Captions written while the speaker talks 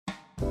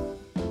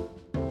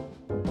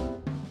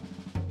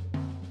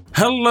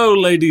Hello,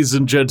 ladies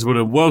and gentlemen,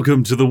 and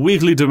welcome to the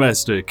Weekly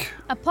Domestic,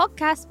 a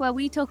podcast where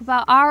we talk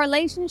about our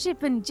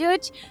relationship and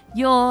judge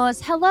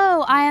yours.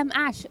 Hello, I am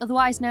Ash,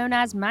 otherwise known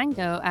as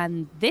Mango,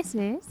 and this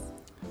is...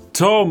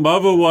 Tom,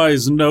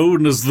 otherwise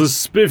known as the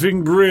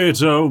Spiffing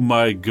Brit. Oh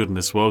my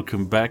goodness,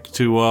 welcome back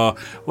to our,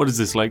 what is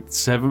this, like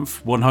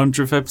 7th,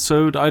 100th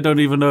episode? I don't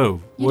even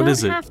know. What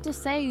is it? You don't have to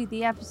say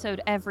the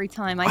episode every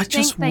time. I think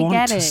just they want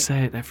get to it.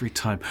 say it every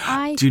time.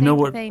 Do you know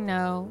what they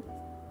know?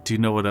 Do you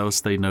know what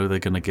else they know they're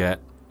going to get?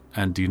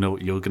 And do you know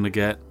what you're going to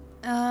get?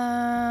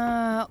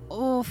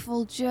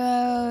 Awful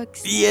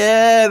jokes.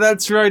 Yeah,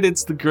 that's right.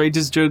 It's the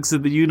greatest jokes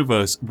in the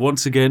universe.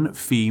 Once again,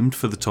 themed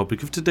for the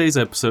topic of today's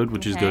episode,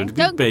 which is going to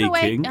be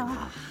baking.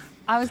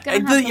 I was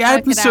going to The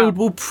episode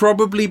will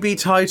probably be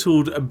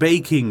titled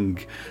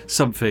Baking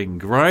Something,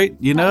 right?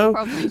 You know?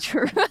 That's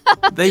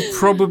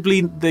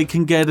probably true. They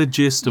can get a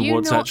gist of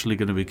what's actually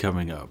going to be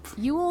coming up.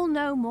 You all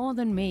know more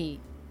than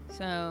me,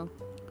 so...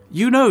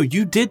 You know,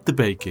 you did the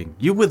baking.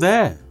 You were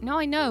there. No,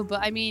 I know,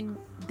 but I mean,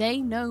 they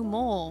know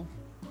more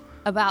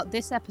about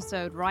this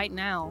episode right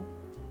now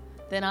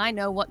than I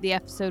know what the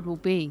episode will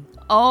be.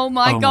 Oh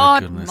my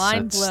god, goodness.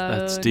 Mind blown.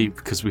 That's deep,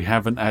 because we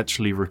haven't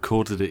actually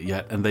recorded it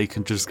yet, and they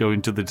can just go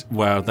into the...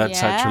 Wow,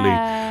 that's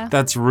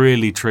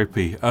really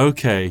trippy.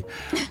 Okay,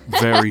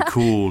 very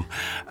cool.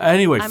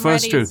 Anyway,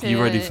 first joke, you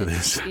ready for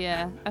this?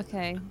 Yeah,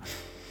 okay.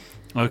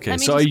 Okay, Let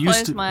me so I used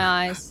close to... my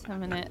eyes a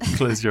minute.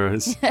 Close your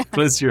eyes.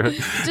 Close your eyes.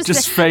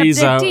 Just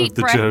phase out of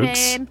the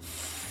jokes.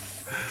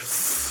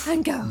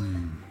 And go.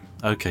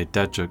 Okay,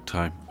 dad joke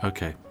time.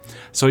 Okay.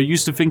 So I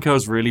used to think I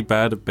was really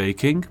bad at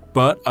baking,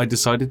 but I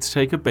decided to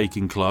take a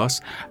baking class,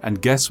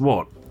 and guess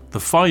what? The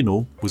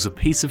final was a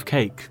piece of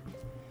cake.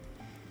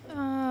 Oh,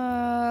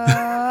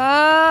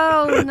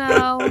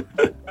 no.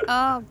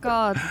 Oh,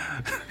 God.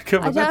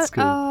 Come on, that's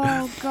good.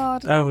 Oh,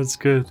 God. That was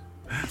good.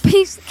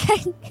 Piece of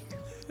cake.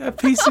 A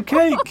piece of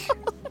cake.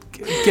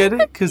 Get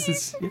it? Because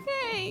it's...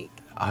 Cake.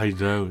 I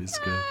know, it's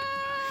good.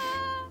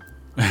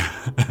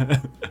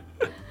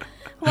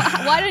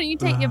 Why don't you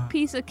take your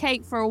piece of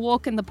cake for a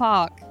walk in the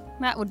park?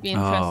 That would be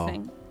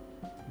interesting.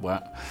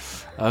 Wow.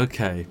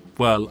 Okay.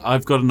 Well,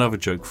 I've got another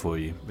joke for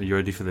you. Are you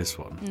ready for this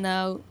one?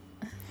 No.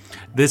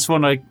 This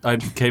one I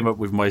came up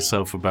with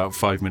myself about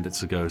 5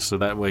 minutes ago, so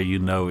that way you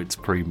know it's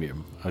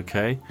premium,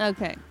 okay?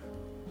 Okay.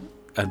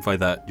 And by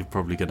that, you're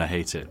probably going to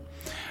hate it.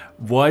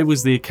 Why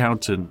was the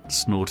accountant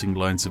snorting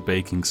lines of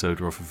baking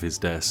soda off of his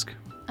desk?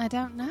 I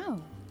don't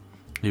know.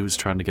 He was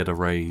trying to get a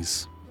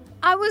raise.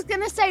 I was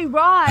going to say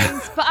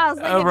rise, but I was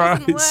like, it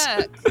doesn't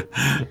work.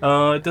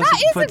 It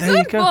doesn't. That is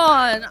a good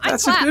one.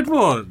 That's a good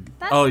one.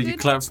 You good.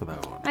 clapped for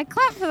that one. I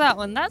clapped for that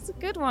one. That's a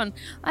good one.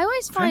 I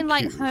always find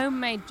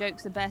homemade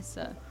jokes are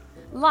better.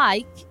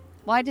 Like,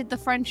 why did the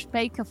French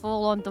baker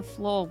fall on the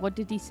floor? What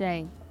did he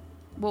say?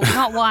 Well,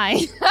 not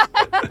why.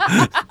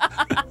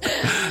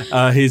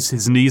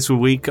 His knees were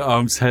weak,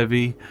 arms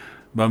heavy,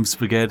 mum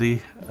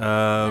spaghetti.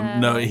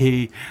 No,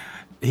 he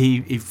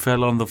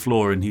fell on the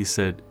floor and he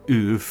said,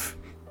 oof.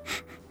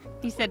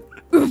 He said,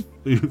 oof,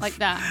 like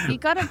that. You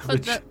gotta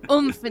put the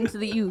oomph into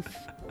the oof.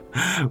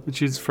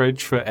 Which is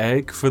French for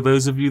egg, for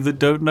those of you that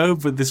don't know,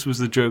 but this was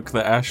a joke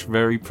that Ash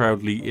very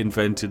proudly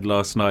invented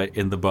last night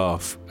in the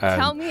bath. And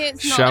tell me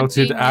it's not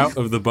shouted out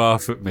of the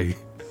bath at me.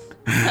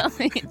 Tell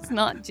me it's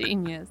not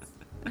genius.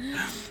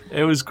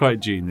 It was quite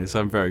genius.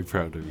 I'm very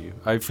proud of you.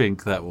 I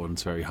think that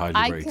one's very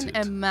highly rated. I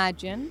can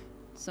imagine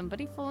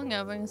somebody falling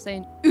over and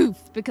saying oof,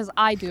 because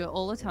I do it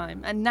all the time.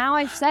 And now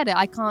I've said it,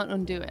 I can't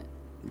undo it.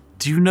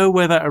 Do you know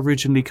where that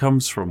originally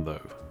comes from,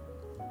 though?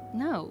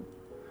 No.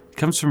 It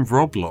comes from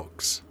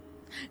Roblox.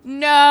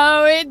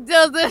 No, it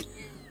doesn't.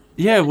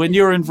 Yeah, when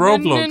you're in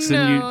Roblox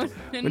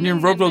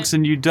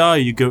and you die,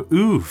 you go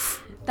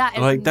oof.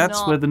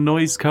 That's where the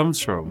noise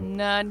comes from.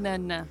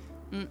 No.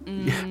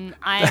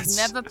 I've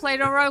never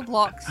played on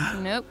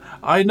Roblox. Nope.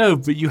 I know,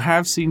 but you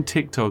have seen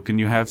TikTok and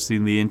you have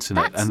seen the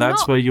internet,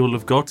 that's where you'll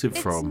have got it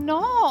from. It's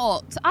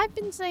not. I've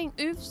been saying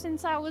oof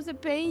since I was a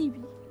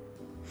baby.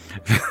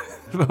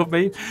 Well,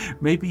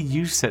 maybe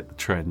you set the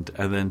trend,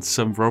 and then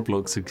some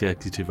Roblox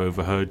executive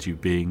overheard you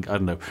being, I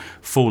don't know,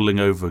 falling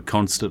over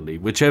constantly,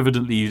 which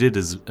evidently you did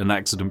as an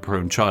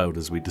accident-prone child,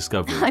 as we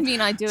discovered. I mean,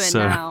 I do it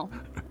now.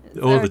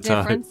 All the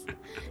time.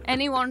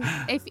 Anyone,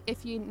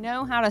 if you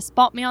know how to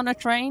spot me on a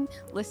train,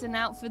 listen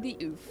out for the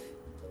oof.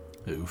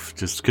 Oof,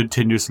 just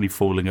continuously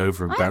falling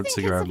over and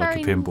bouncing around like a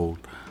pinball.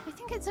 I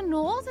think it's a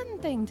northern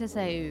thing to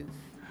say oof.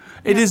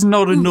 It is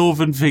not a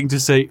northern thing to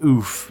say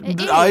oof. It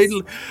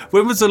is.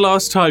 When was the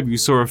last time you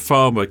saw a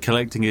farmer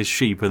collecting his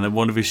sheep and then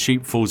one of his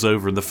sheep falls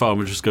over and the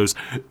farmer just goes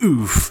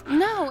oof?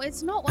 No,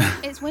 it's not.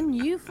 It's when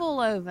you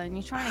fall over and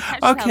you're trying to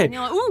catch yourself and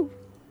you're like ooh.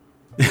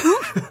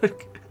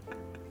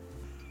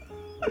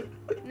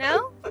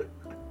 No?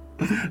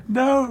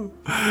 No.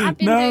 I've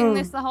been doing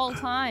this the whole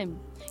time.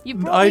 You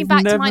brought me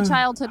back to my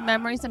childhood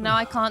memories and now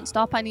I can't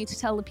stop. I need to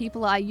tell the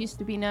people that I used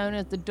to be known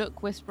as the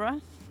Duck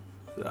Whisperer.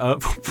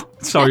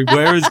 Sorry,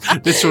 where is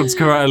this one's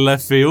come out of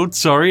left field?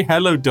 Sorry,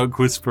 hello, Duck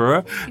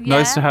Whisperer. Yeah.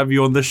 Nice to have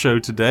you on the show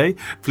today.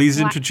 Please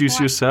introduce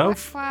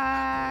yourself.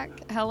 Quack.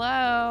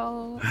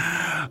 Hello.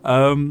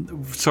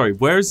 Sorry,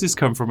 where has this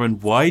come from,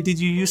 and why did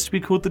you used to be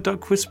called the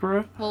Duck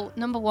Whisperer? Well,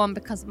 number one,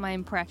 because of my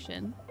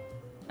impression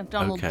of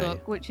Donald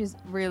Duck, which is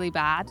really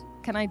bad.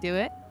 Can I do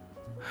it?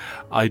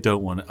 I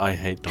don't want it. I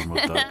hate Donald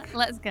Duck.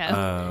 Let's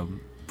go.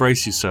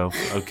 Brace yourself.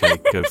 Okay,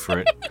 go for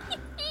it.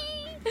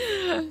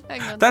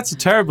 Hang on. That's a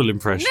terrible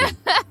impression.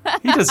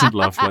 He doesn't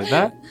laugh like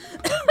that.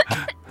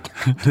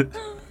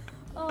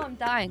 Oh, I'm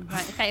dying.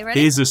 Right, okay,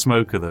 ready? He's a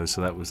smoker, though,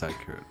 so that was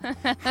accurate.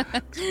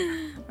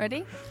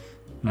 Ready?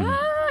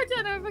 I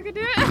don't know if I can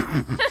do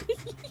it.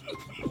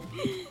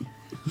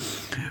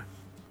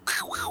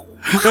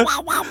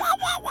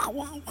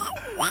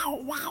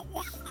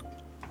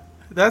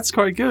 That's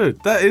quite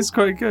good. That is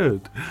quite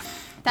good.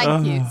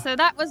 Thank you. So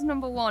that was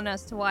number one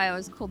as to why I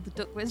was called the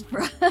Duck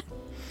Whisperer.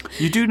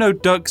 You do know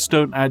ducks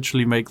don't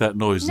actually make that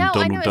noise, No, and I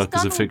Donald know, Duck it's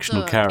is a Donald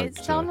fictional Duck. character.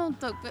 It's Donald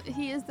Duck, but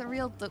he is the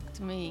real duck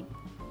to me.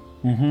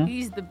 Mm-hmm.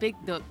 He's the big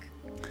duck.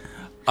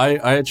 I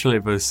actually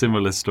have a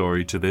similar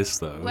story to this,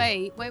 though.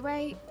 Wait.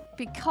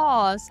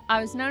 Because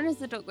I was known as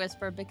the Duck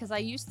Whisperer because I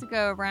used to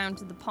go around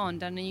to the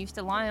pond and I used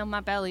to lie on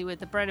my belly with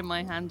the bread in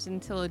my hands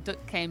until a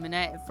duck came and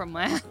ate it from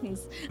my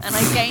hands. And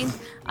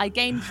I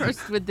gained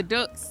trust with the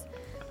ducks.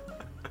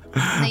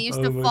 And they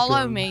used to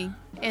follow me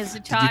as a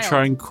child. Did you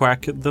try and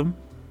quack at them?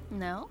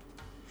 No.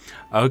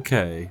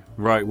 Okay,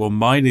 right. Well,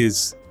 mine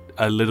is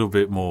a little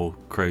bit more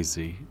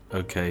crazy.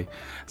 Okay,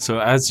 so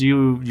as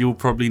you'll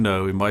probably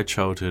know, in my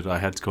childhood, I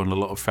had to go on a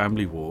lot of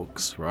family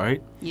walks,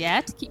 right? Yeah,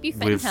 to keep you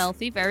fit and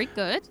healthy. Very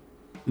good.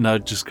 No,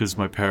 just because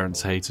my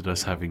parents hated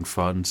us having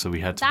fun, so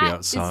we had to be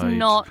outside. That is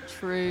not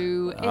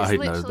true. It's I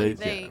know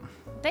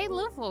they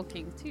love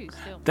walking too.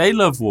 Still, they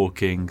love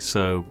walking,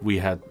 so we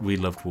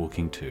loved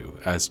walking too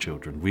as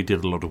children. We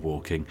did a lot of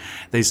walking.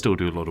 They still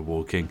do a lot of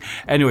walking.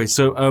 Anyway,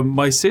 so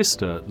my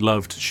sister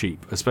loved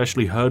sheep,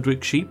 especially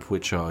Herdwick sheep,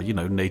 which are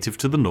native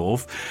to the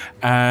north,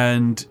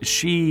 and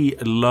she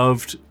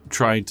loved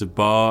trying to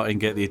bar and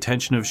get the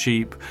attention of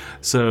sheep.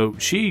 So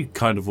she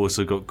kind of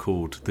also got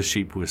called the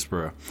Sheep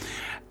Whisperer.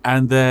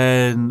 And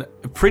then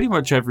pretty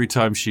much every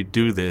time she'd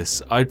do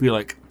this, I'd be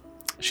like,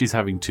 she's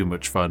having too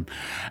much fun.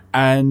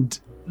 And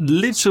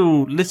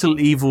little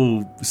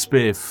evil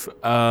Spiff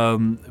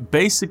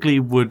basically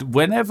would,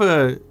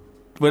 whenever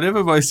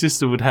my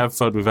sister would have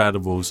fun with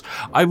animals,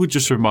 I would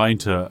just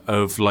remind her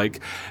of,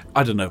 like,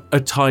 I don't know, a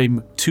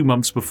time 2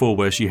 months before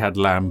where she had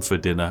lamb for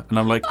dinner. And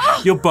I'm like,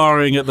 you're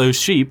barring at those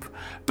sheep,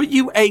 but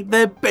you ate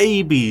their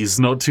babies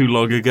not too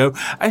long ago.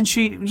 And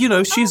she,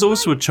 she's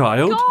also a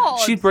child. God.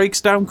 She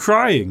breaks down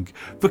crying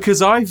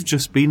because I've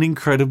just been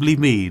incredibly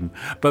mean.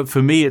 But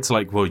for me, it's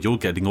like, well, you're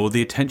getting all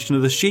the attention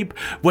of the sheep.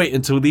 Wait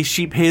until these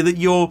sheep hear that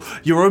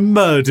you're a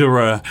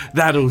murderer.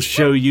 That'll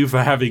show you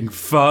for having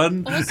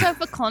fun. Also,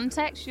 for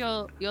context,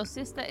 your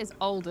sister is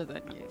older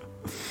than you.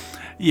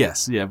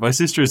 Yes, yeah, my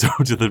sister is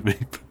older than me.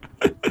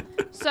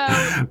 So,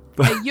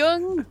 a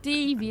young,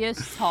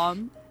 devious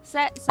Tom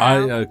sets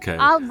out... Okay.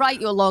 I'll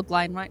write your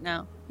logline right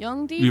now.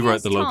 Young, devious You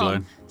write the Tom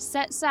logline.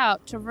 sets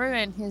out to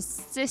ruin his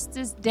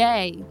sister's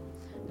day.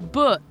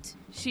 But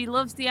she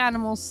loves the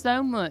animals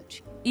so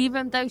much,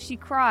 even though she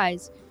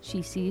cries,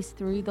 she sees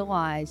through the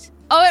lies.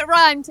 Oh, it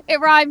rhymed! It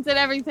rhymes and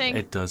everything.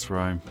 It does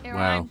rhyme. It Wow.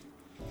 rhymed.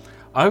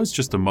 I was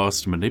just a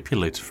master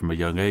manipulator from a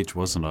young age,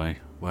 wasn't I?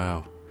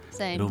 Wow.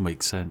 Same. It all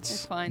makes sense.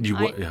 It's fine.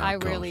 I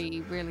God.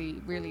 really,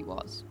 really, really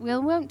was. We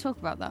won't talk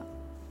about that.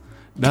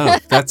 No,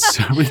 that's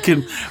we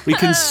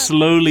can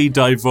slowly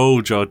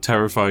divulge our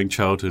terrifying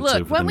childhoods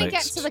Look, over when the we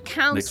get to the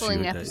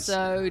counselling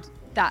episode,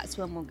 that's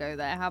when we'll go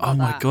there. How about Oh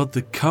my that? God,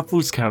 the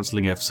couples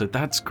counselling episode.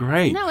 That's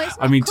great. No, it's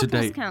not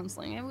couples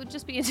counselling. It would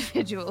just be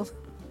individual.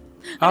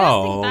 I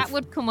don't think that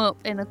would come up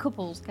in a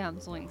couples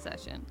counselling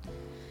session.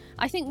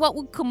 I think what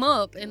would come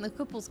up in the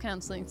couples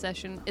counselling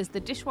session is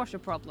the dishwasher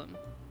problem.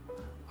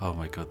 Oh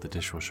my God, the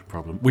dishwasher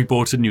problem. We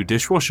bought a new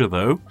dishwasher,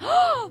 though.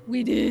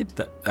 We did.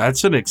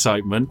 That's an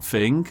excitement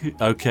thing.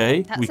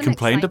 Okay. That's we an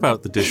complained excitement.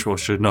 about the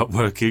dishwasher not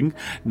working.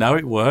 Now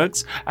it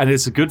works. And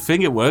it's a good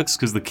thing it works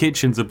because the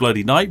kitchen's a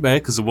bloody nightmare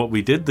because of what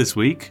we did this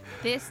week.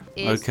 This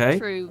is Okay.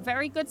 true.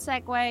 Very good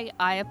segue.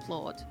 I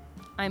applaud.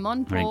 I'm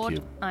on Thank board.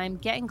 you. I'm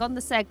getting on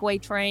the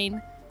Segway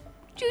train.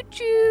 Choo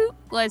choo.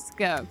 Let's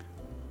go.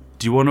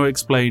 Do you want to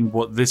explain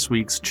what this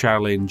week's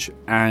challenge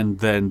and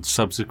then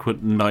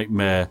subsequent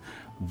nightmare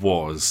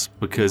was?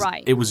 Because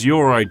Right. it was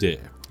your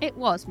idea. It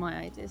was my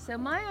idea. So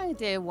my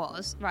idea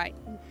was, right,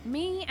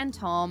 me and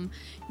Tom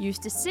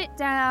used to sit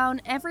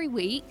down every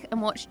week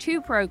and watch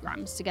 2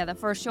 programs together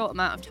for a short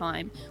amount of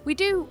time.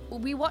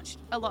 We watched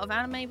a lot of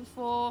anime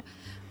before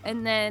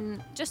and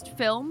then just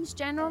films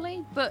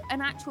generally, but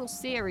an actual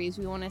series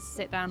we wanted to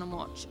sit down and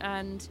watch.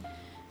 And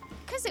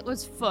because it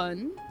was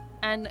fun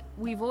and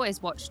we've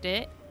always watched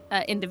it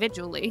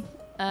individually,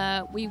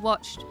 we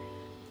watched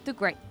The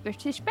Great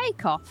British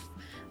Bake Off.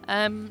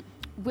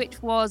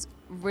 Which was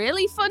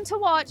really fun to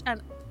watch,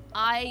 and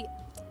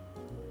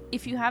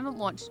if you haven't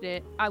watched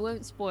it, I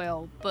won't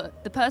spoil,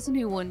 but the person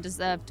who won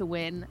deserved to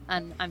win,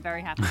 and I'm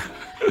very happy.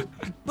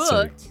 But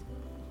Sorry.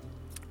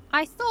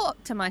 I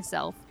thought to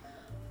myself,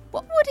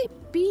 What would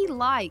it be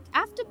like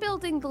after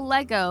building the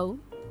Lego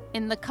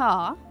in the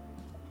car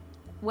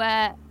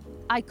where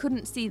I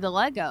couldn't see the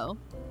Lego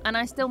and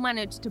I still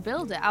managed to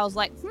build it? I was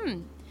like,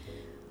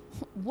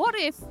 what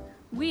if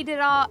we did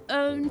our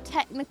own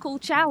technical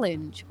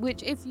challenge,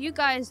 which, if you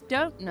guys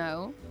don't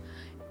know,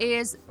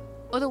 is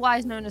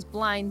otherwise known as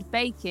blind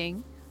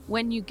baking,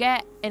 when you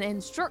get an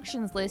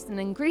instructions list, an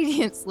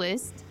ingredients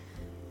list,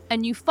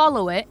 and you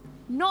follow it,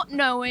 not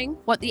knowing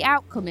what the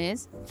outcome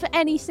is for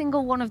any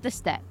single one of the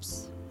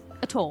steps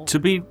at all.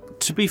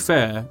 To be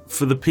fair,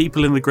 for the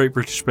people in the Great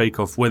British Bake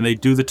Off, when they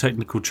do the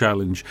technical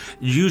challenge,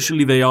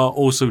 usually they are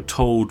also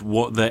told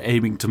what they're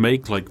aiming to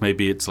make. Like,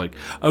 maybe it's like,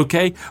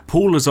 okay,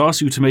 Paul has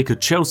asked you to make a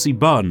Chelsea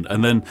bun,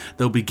 and then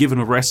they'll be given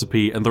a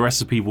recipe, and the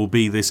recipe will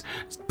be this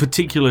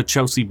particular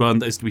Chelsea bun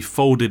that is to be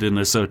folded in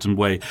a certain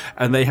way,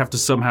 and they have to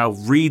somehow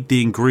read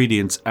the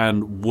ingredients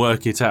and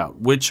work it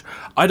out, which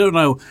I don't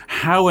know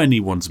how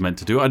anyone's meant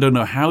to do. I don't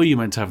know how you're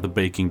meant to have the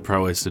baking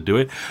prowess to do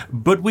it,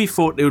 but we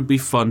thought it would be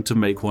fun to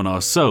make one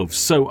ourselves.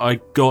 So I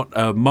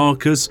got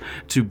Marcus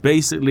to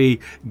basically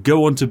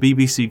go onto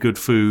BBC Good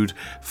Food,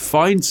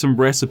 find some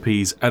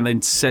recipes, and then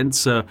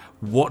censor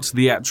what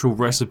the actual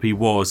recipe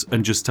was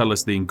and just tell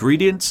us the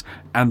ingredients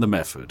and the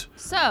method.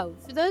 So,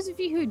 for those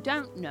of you who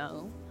don't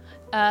know,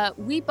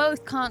 we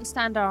both can't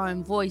stand our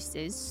own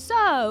voices,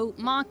 so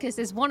Marcus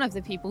is one of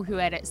the people who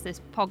edits this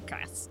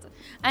podcast.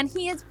 And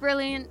he is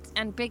brilliant,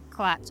 and big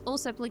claps.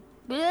 Also,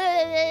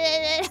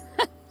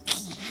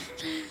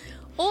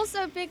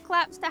 also big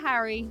claps to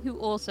Harry, who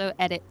also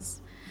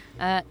edits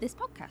this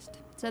podcast.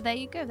 So there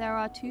you go. There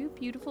are two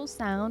beautiful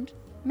sound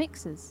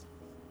mixers.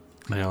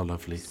 They are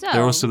lovely. So,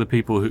 they're also the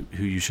people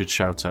who you should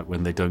shout at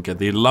when they don't get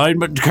the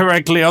alignment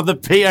correctly on the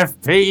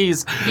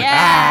PFPs.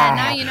 Yeah,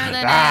 now you know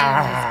their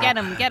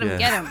names.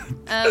 Get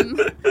them.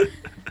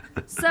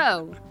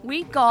 So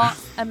we got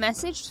a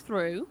message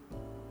through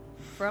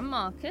from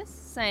Marcus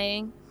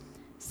saying,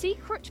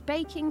 "Secret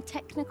baking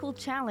technical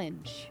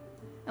challenge,"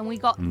 and we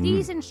got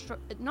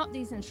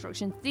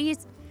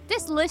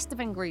this list of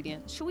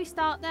ingredients. Should we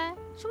start there?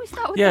 Should we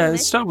start with the let's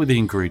list? start with the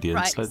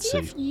ingredients. Right, Let's see see.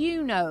 if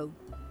you know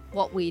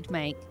what we'd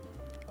make.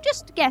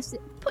 Just guess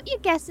it. Put your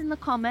guess in the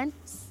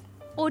comments,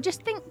 or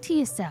just think to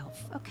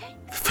yourself, okay?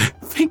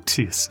 Think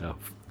to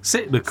yourself.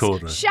 Sit in the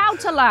corner.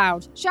 Shout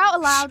aloud. Shout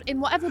aloud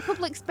in whatever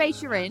public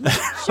space you're in.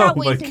 Shout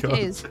what you think it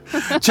is.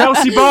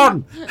 Chelsea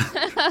bun!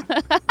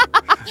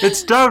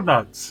 It's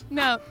donuts!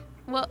 No.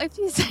 Well, if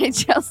you say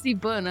Chelsea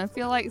bun, I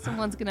feel like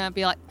someone's going to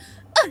be like,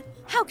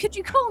 how could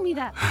you call me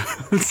that?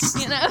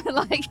 You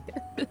know, like...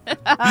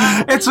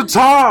 It's a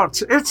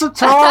tart! It's a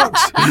tart!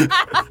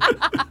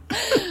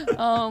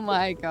 Oh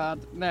my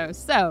God. No.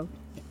 So,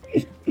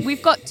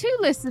 we've got two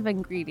lists of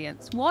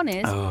ingredients. One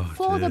is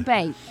for the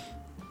bake,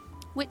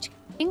 which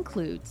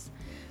includes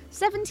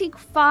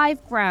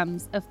 75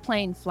 grams of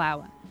plain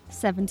flour,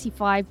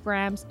 75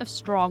 grams of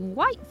strong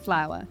white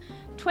flour,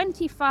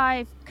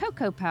 25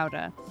 cocoa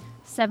powder,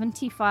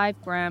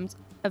 75 grams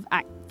of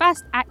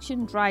fast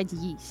action dried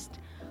yeast,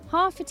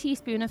 half a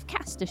teaspoon of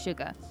caster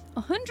sugar,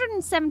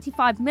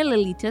 175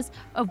 milliliters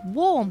of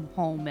warm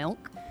whole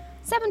milk,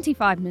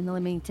 75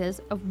 milliliters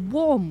of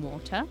warm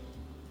water,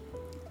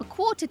 a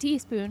quarter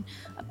teaspoon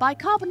of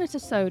bicarbonate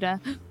of soda,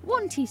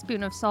 1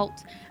 teaspoon of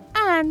salt,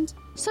 and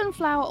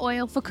sunflower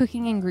oil for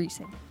cooking and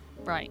greasing.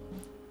 Right.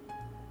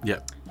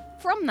 Yep.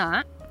 From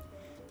that,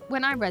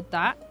 when I read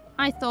that,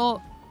 I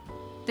thought,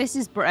 this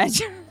is bread.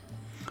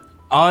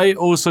 I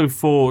also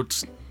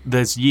thought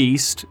there's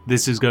yeast.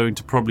 This is going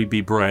to probably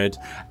be bread.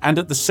 And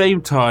at the same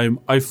time,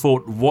 I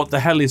thought, what the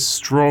hell is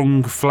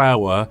strong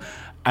flour?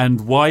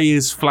 And why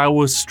is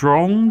flour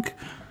strong?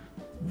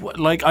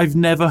 Like, I've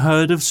never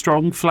heard of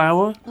strong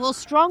flour. Well,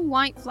 strong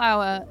white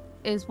flour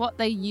is what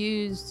they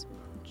use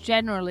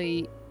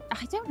generally.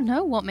 I don't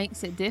know what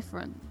makes it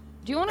different.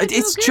 Do you want to do a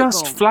Google? It's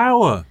just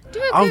flour.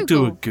 I'll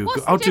do a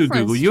Google. I'll do a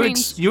Google. You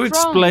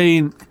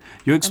explain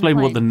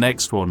what the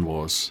next one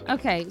was.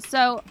 Okay,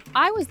 so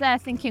I was there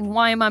thinking,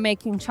 why am I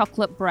making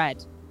chocolate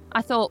bread?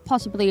 I thought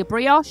possibly a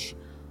brioche,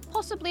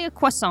 possibly a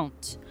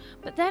croissant.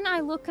 But then I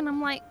look and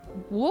I'm like,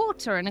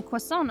 water in a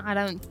croissant? I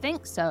don't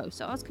think so.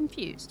 So I was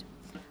confused.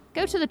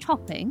 Go to the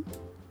topping.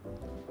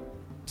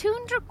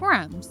 200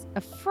 grams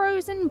of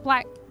frozen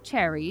black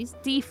cherries,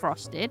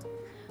 defrosted.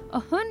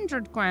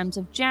 100 grams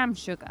of jam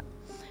sugar.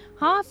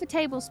 Half a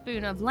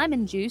tablespoon of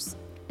lemon juice,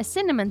 a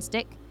cinnamon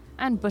stick,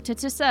 and butter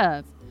to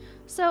serve.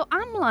 So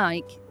I'm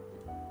like,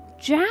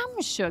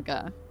 jam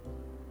sugar?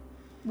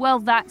 Well,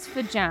 that's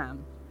for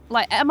jam.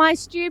 Like, am I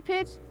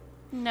stupid?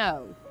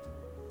 No.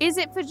 Is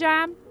it for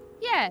jam?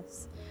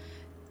 Yes.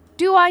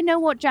 Do I know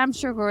what jam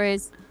sugar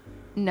is?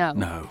 No.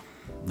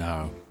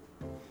 No.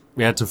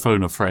 We had to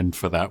phone a friend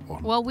for that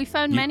one. Well, we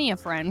phoned many a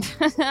friend.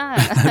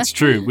 That's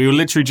true. We were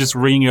literally just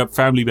ringing up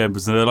family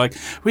members and they're like,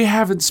 we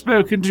haven't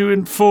spoken to you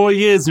in 4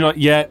 years. And you're like,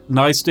 yeah,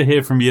 nice to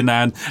hear from you,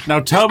 Nan.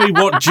 Now tell me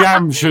what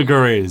jam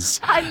sugar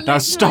is. Now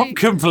stop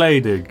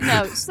complaining.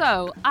 No,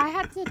 so I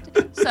had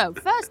to... So,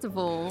 first of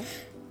all,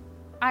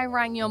 I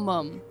rang your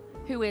mum,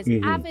 who is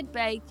avid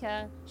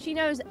baker. She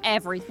knows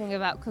everything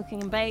about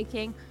cooking and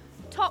baking.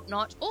 top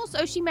notch.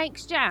 Also, she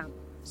makes jam.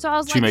 So I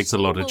was She makes a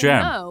lot of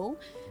jam. No.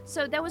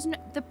 So there was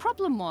the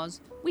problem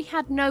was we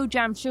had no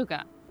jam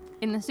sugar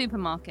in the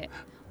supermarket.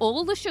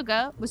 All the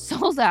sugar was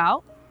sold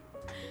out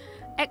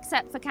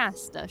except for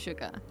caster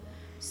sugar.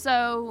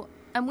 So,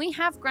 and we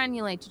have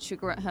granulated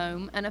sugar at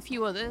home and a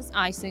few others,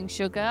 icing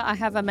sugar. I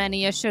have a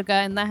many a sugar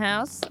in the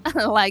house,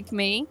 like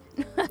me.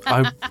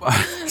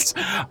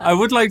 I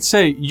would like to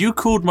say, you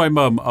called my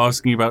mum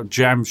asking about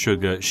jam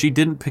sugar. She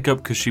didn't pick up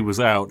because she was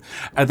out.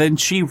 And then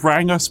she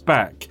rang us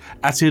back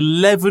at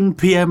 11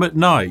 p.m. at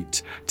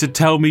night to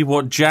tell me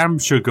what jam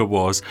sugar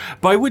was.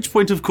 By which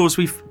point, of course,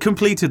 we've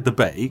completed the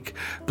bake.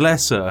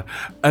 Bless her.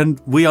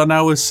 And we are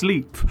now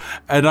asleep.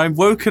 And I'm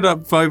woken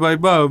up by my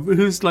mum,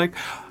 who's like...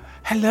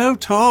 Hello,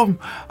 Tom.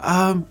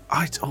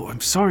 I'm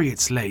sorry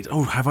it's late.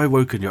 Oh, have I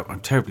woken you up? I'm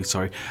terribly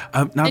sorry.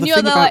 Now, and the thing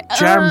about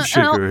jam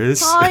sugar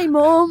is... Hi,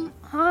 Mum.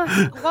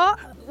 Hi.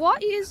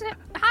 What is it?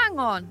 Hang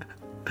on.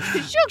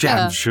 Sugar.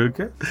 Jam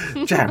sugar?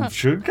 Jam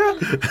sugar?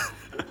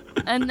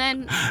 And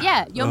then,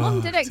 yeah, your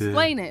mum did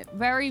explain it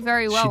very,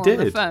 very well on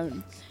the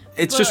phone.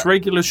 It's just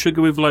regular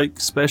sugar with, like,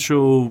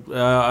 special,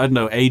 I don't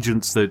know,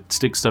 agents that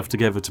stick stuff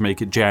together to make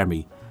it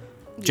jammy.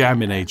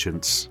 Jamming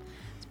agents.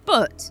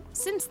 But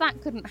since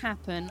that couldn't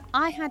happen,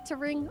 I had to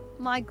ring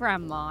my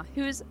grandma,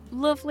 who is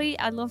lovely.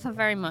 I love her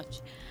very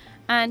much.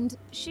 And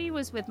she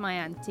was with my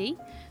auntie.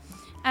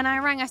 And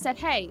I said,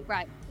 hey,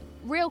 right,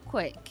 real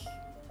quick.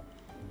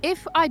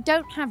 If I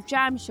don't have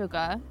jam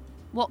sugar,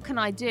 what can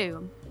I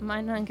do?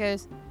 My nan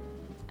goes,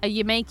 are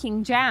you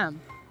making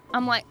jam?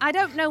 I'm like, I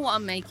don't know what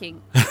I'm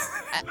making.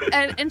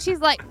 and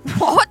she's like,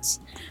 what?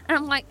 And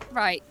I'm like,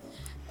 right.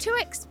 To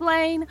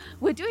explain,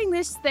 we're doing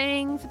this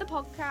thing for the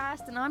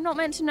podcast and I'm not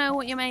meant to know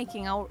what you're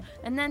making.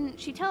 And then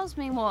she tells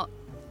me what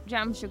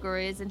jam sugar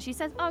is and she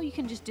says, oh, you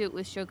can just do it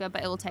with sugar,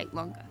 but it will take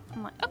longer.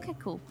 I'm like, okay,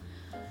 cool.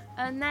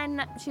 And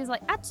then she's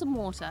like, add some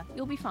water,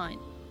 you'll be fine.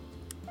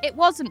 It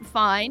wasn't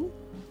fine.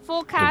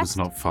 Forecast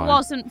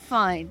wasn't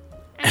fine.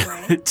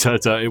 Anyway. It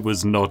turns out it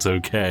was not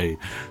okay.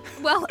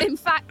 Well, in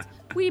fact,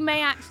 we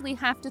may actually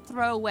have to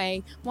throw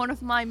away one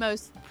of my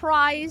most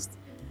prized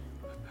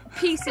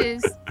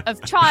pieces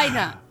of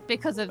china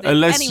because of this.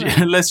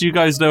 Unless you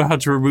guys know how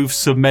to remove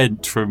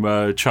cement from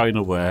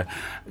Chinaware,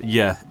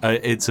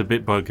 it's a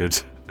bit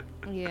buggered.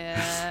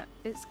 Yeah,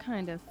 it's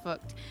kind of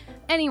fucked.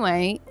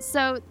 Anyway,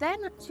 so then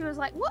she was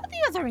like, what are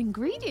the other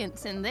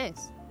ingredients in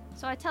this?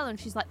 So I tell her and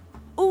she's like,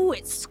 oh,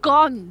 it's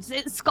scones.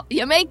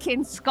 You're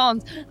making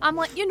scones. I'm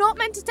like, you're not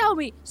meant to tell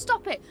me.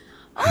 Stop it.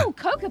 Oh,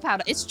 cocoa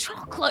powder. It's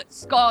chocolate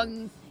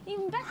scones.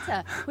 Even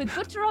better. With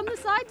butter on the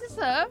side to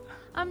serve.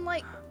 I'm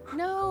like,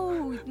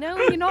 no,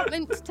 you're not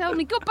meant to tell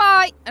me.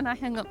 Goodbye. And I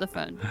hung up the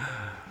phone.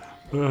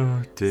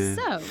 Oh, dear.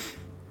 So,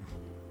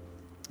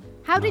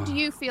 how did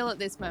you feel at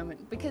this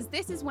moment? Because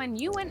this is when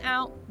you went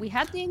out, we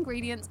had the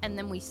ingredients, and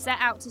then we set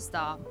out to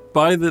start.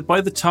 By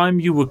the time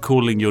you were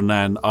calling your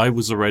nan, I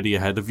was already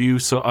ahead of you,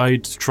 so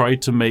I'd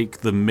tried to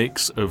make the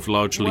mix of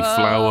largely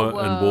flour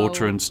and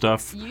water and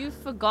stuff. You've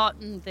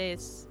forgotten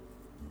this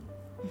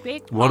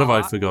big part. What have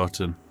I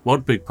forgotten?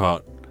 What big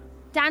part?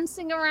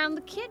 Dancing around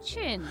the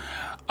kitchen.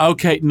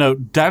 Okay, no,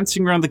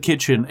 dancing around the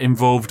kitchen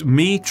involved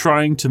me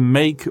trying to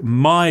make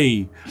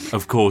my,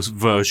 of course,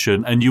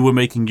 version, and you were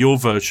making your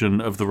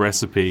version of the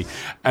recipe,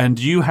 and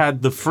you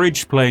had the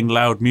fridge playing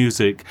loud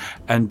music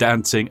and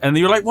dancing, and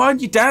you were like, why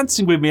aren't you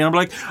dancing with me? And I'm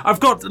like, I've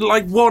got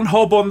like one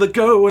hob on the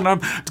go, and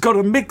I've got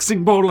a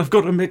mixing bowl I've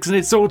got to mix, and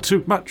it's all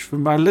too much for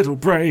my little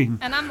brain.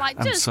 And I'm like,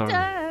 just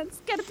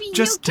dance, gotta be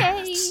just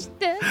okay. Just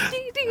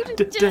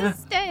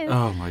dance.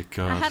 Oh my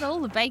god. I had all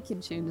the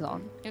bacon tunes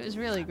on. It was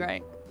really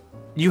great.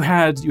 You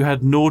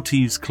had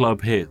Naughty's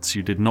Club Hits.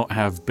 You did not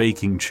have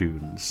baking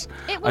tunes.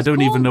 I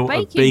don't even know what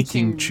a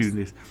baking tune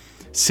is.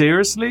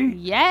 Seriously?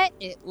 Yeah,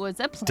 it was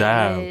a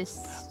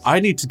playlist. Damn. I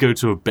need to go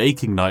to a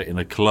baking night in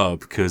a club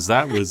because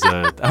that was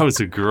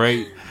a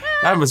great.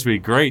 That must be a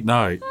great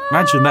night.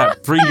 Imagine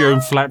that. Bring your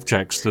own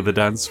flapjacks to the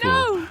dance floor.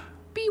 No,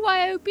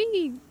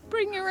 BYOB.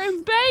 Bring your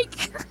own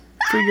bake.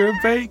 Bring your own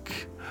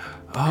bake.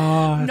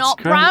 Oh, that's not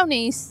great.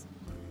 Brownies.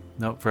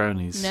 Not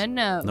brownies.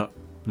 No.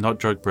 Not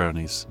drug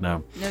brownies,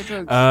 no. No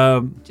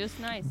drugs. Just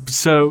nice.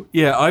 So,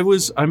 yeah,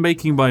 I'm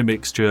making my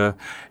mixture.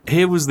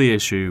 Here was the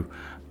issue.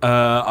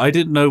 I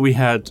didn't know we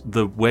had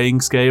the weighing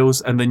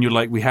scales, and then you're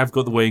like, we have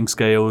got the weighing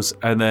scales,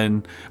 and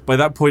then by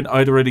that point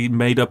I'd already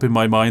made up in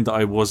my mind that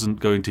I wasn't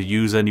going to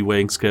use any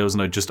weighing scales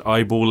and I'd just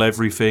eyeball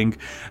everything.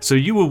 So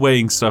you were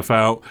weighing stuff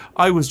out.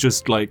 I was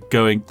just like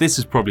going, this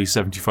is probably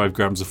 75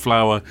 grams of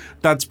flour,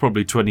 that's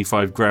probably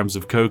 25 grams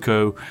of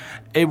cocoa.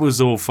 It was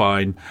all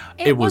fine.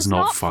 It was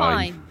not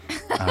fine.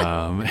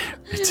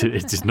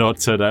 It did not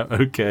turn out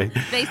okay.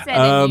 They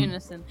said in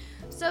unison.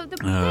 So the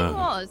thing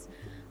was,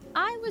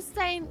 I was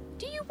saying,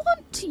 do you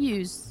want to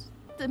use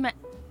the scale?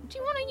 Do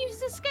you want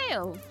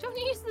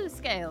to use the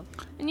scale?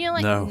 And you're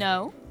like,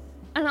 no.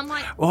 And I'm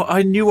like, Well,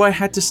 I knew I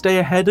had to stay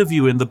ahead of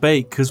you in the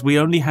bake because we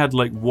only had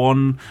like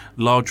one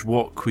large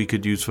wok we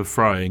could use for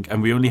frying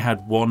and we only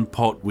had one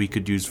pot we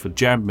could use for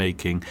jam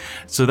making.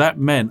 So that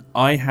meant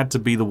I had to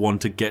be the one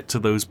to get to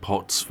those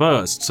pots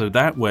first. So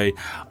that way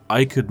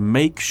I could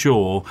make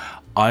sure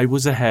I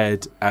was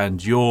ahead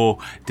and your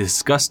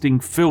disgusting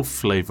filth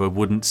flavor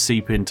wouldn't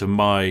seep into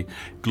my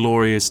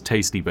glorious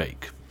tasty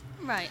bake.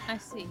 right, I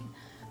see.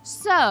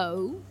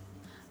 So,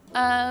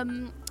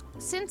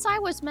 since I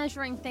was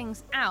measuring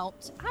things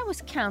out, I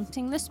was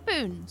counting the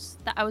spoons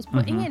that I was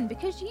putting in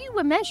because you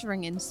were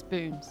measuring in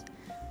spoons.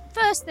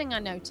 First thing I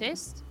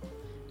noticed,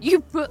 you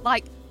put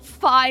like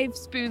 5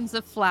 spoons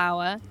of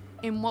flour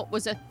in what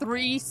was a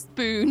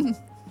 3-spoon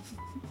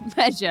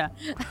measure.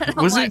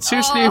 Was it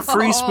seriously a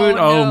 3-spoon?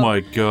 No. Oh my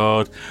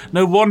god.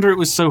 No wonder it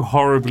was so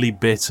horribly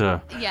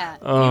bitter. Yeah,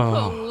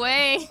 Oh. you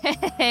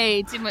put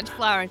way too much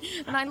flour in.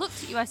 And I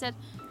looked at you, I said,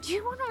 do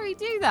you want to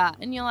redo that?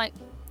 And you're like,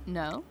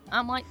 no.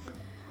 I'm like,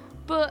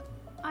 but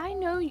I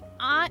know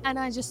and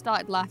I just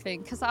started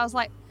laughing because I was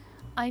like,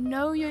 I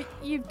know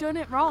you've done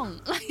it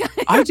wrong. Like,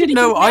 I didn't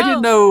know.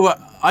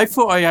 I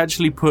thought I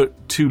actually put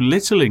too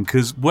little in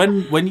because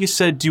when you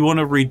said, do you want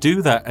to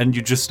redo that? And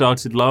you just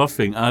started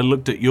laughing. And I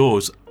looked at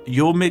yours.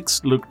 Your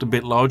mix looked a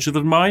bit larger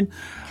than mine.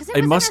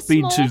 it must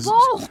be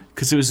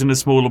because it was in a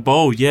smaller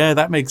bowl. Yeah,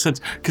 that makes sense.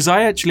 Because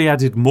I actually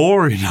added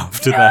more in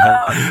after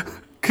that.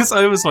 Because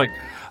I was like,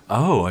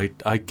 oh,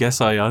 I guess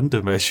I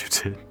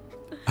undermeasured it.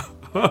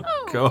 Oh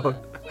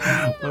God.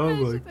 Oh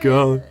my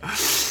God.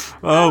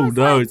 Oh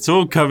no, it's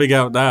all coming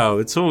out now.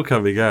 It's all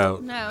coming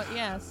out. No,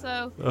 yeah.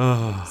 So,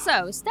 Oh.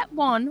 so step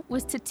 1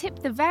 was to tip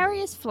the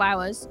various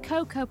flours,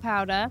 cocoa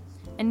powder,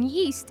 and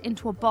yeast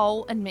into a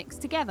bowl and mix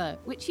together,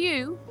 which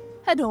you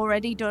had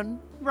already done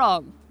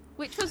wrong,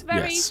 which was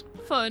very Yes.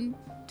 fun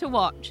to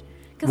watch.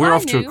 'Cause We're I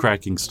off to a knew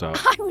cracking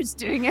start. I was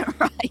doing it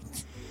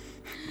right.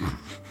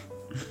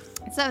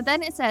 So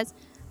then it says,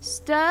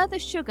 stir the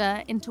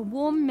sugar into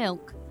warm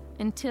milk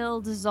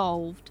until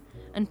dissolved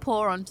and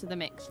pour onto the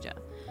mixture.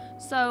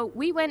 So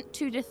we went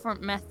 2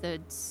 different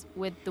methods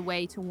with the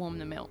way to warm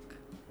the milk.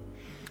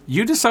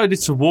 You decided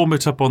to warm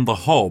it up on the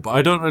hob.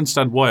 I don't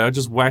understand why. I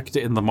just whacked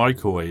it in the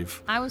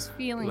microwave. I was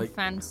feeling Like-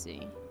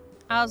 fancy.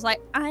 I was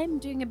like, I'm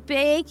doing a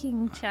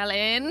baking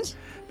challenge.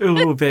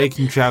 Oh,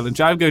 baking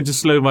challenge. I'm going to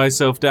slow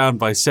myself down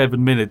by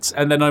 7 minutes.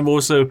 And then I'm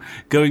also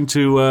going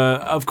to,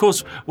 of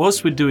course,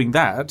 whilst we're doing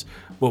that,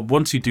 well,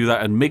 once you do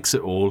that and mix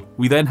it all,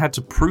 we then had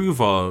to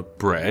prove our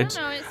bread.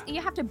 No, you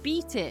have to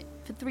beat it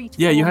for 3 to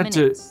 4 Yeah, you had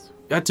minutes.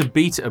 You had to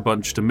beat it a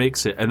bunch to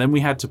mix it, and then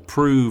we had to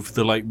prove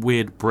the like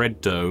weird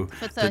bread dough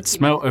For 30 that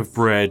smelt minutes. of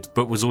bread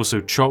but was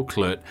also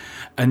chocolate,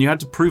 and you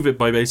had to prove it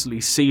by basically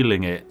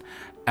sealing it.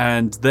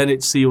 And then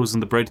it seals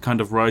and the bread kind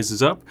of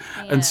rises up.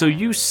 And so Yeah.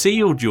 you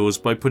sealed yours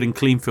by putting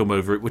cling film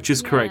over it, which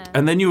is correct. Yeah.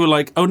 And then you were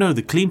like, oh no,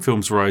 the cling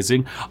film's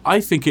rising.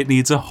 I think it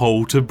needs a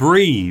hole to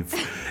breathe.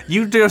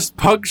 You just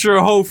puncture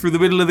a hole through the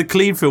middle of the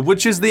cling film,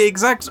 which is the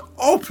exact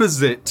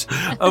opposite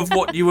of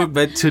what you were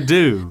meant to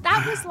do.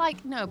 That was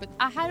like, no, but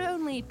I had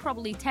only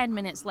probably 10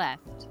 minutes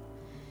left.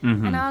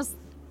 Mm-hmm. And I was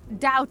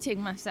doubting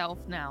myself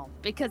now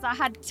because I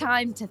had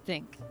time to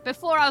think.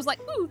 Before I was like,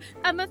 ooh,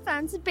 I'm a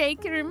fancy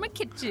baker in my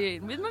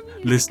kitchen with my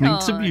music Listening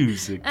to on.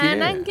 music, And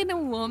yeah. I'm going to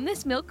warm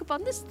this milk up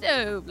on the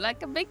stove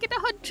like I'm making a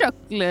hot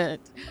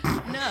chocolate.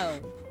 No.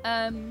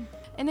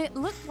 And it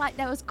looked like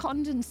there was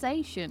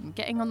condensation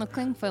getting on the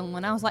cling film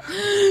when I was like,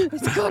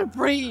 it's got to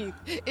breathe.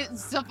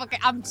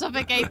 I'm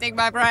suffocating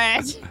my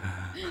bread. So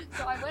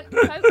I went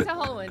and poked a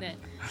hole in it.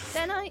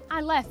 Then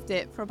I left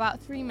it for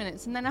about 3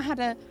 minutes and then I had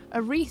a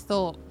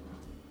rethought.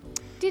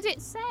 Did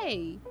it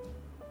say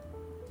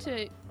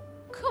to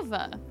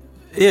cover?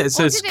 Yeah, it Or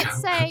says. did it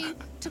say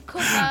to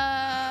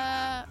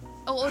cover?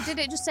 Or did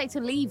it just say to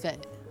leave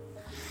it?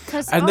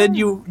 And then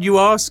you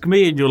ask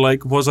me, and you're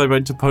like, "Was I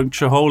meant to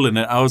puncture a hole in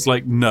it?" I was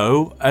like,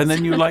 "No." And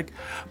then you're like,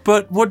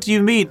 "But what do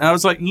you mean?" And I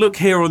was like, "Look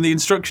here on the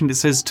instruction, it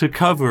says to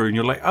cover," and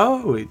you're like,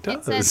 "Oh, it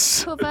It does."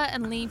 says cover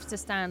and leave to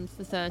stand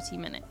for 30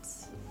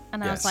 minutes.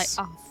 And I was like, Yes.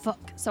 oh,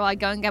 fuck. So I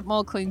go and get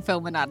more cling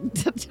film and add it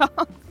to the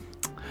top.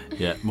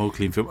 Yeah, more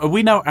clean film. Are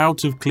we now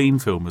out of clean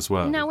film as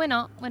well? No, we're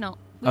not. We've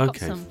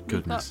Okay, got some.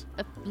 goodness.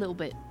 We've got a little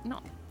bit.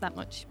 Not that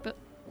much, but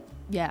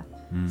yeah.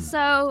 Hmm.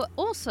 So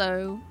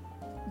also,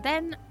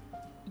 then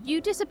you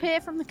disappear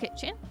from the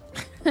kitchen.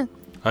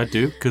 I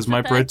do, because for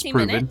my bread's 30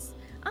 proven. minutes.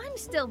 I'm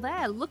still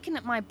there looking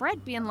at my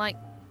bread being like,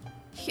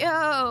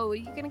 yo, are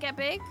you going to get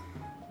big?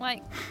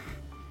 Like,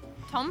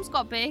 Tom's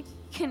got big.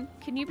 Can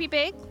you be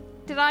big?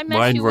 Did I mess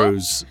Mine you up?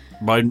 rose.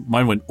 Mine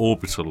went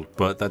orbital,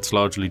 but that's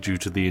largely due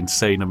to the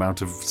insane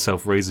amount of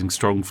self-raising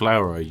strong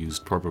flour I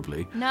used,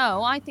 probably.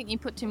 No, I think you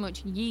put too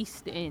much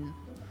yeast in.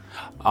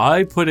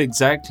 I put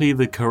exactly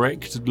the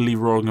correctly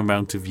wrong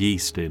amount of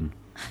yeast in.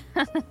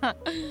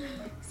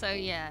 So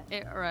yeah,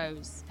 it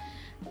rose.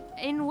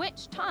 In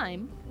which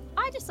time,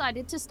 I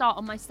decided to start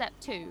on my step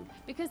 2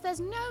 because there's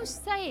no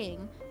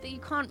saying that you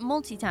can't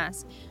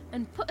multitask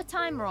and put a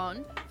timer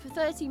on for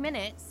 30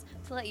 minutes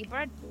to let your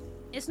bread.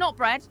 It's not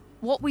bread.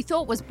 What we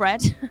thought was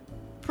bread.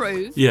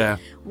 proof. Yeah.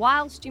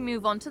 Whilst you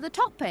move on to the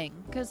topping,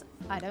 because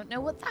I don't know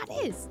what that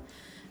is.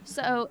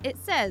 So it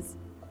says,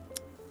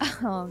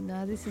 oh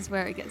no, this is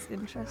where it gets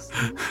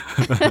interesting.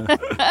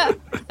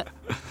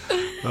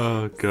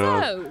 Oh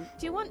God. So,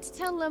 do you want to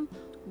tell them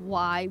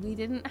why we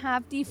didn't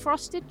have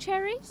defrosted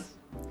cherries?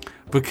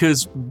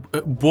 Because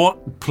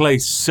what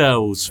place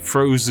sells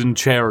frozen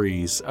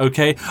cherries?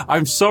 Okay,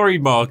 I'm sorry,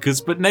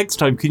 Marcus, but next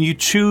time, can you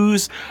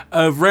choose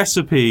a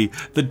recipe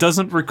that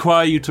doesn't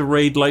require you to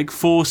raid like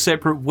 4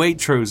 separate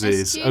Waitroses?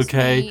 Excuse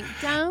Okay, me,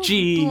 don't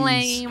Jeez.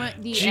 blame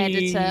the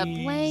editor.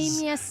 Jeez.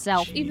 Blame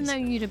yourself. Even Jeez. though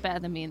you do better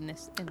than me in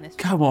this.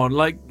 Come on,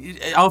 like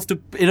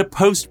in a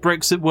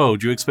post-Brexit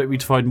world, you expect me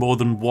to find more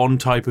than one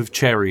type of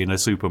cherry in a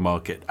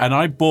supermarket, and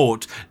I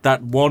bought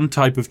that one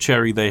type of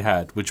cherry they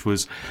had, which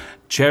was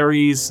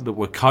cherries that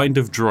were kind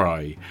of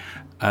dry,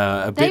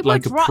 a bit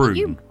like a prune.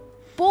 You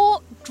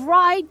bought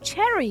dried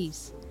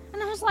cherries,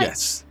 and I was like,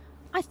 Yes.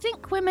 I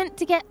think we're meant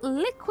to get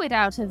liquid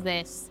out of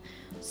this.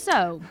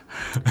 So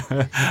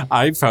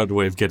I found a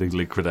way of getting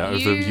liquid out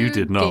of them. You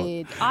did not.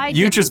 I You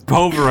didn't. just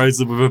pulverized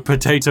them with a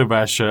potato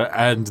masher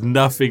and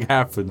nothing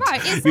happened.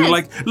 Right, it You were says-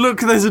 like, look,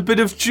 there's a bit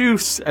of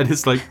juice. And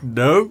it's like,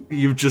 no,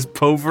 you've just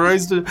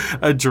pulverized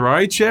a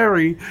dry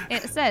cherry.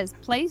 It says,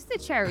 place the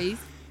cherries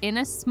in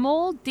a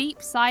small,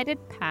 deep-sided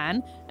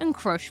pan and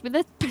crush with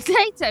a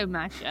potato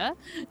masher.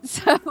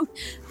 So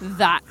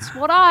that's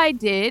what I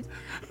did.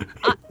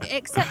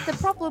 Except the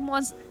problem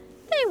was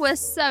they were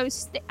so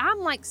I'm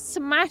like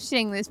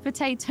smashing this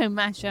potato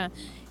masher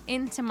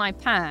into my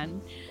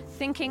pan,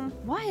 thinking,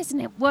 why isn't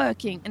it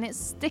working? And it's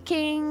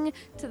sticking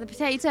to the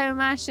potato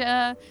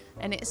masher,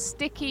 and it's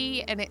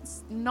sticky, and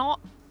it's not.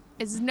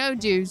 It's no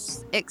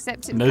juice,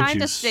 except it's No kind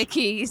of juice.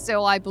 sticky.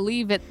 So I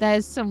believe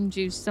there's some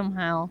juice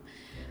somehow.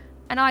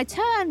 And I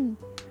turn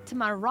to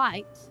my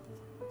right,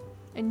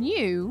 and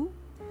you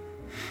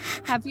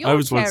have your I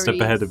was one step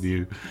cherries. ahead of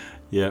you.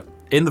 Yeah.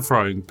 In the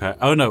frying pan.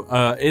 Oh, no.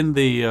 In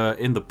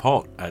the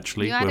pot,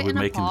 actually, You had where it we're in a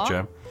making pot? the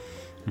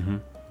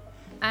jam.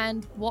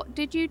 And what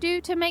did you do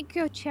to make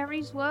your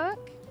cherries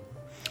work?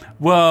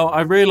 Well,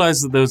 I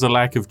realized that there was a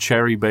lack of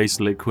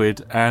cherry-based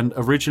liquid, and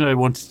originally I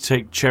wanted to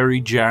take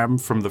cherry jam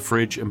from the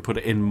fridge and put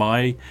it in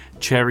my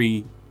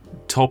cherry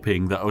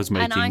topping that I was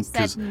making. And I said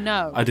 'cause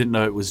no. I didn't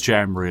know it was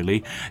jam,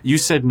 really. You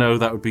said no,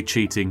 that would be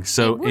cheating.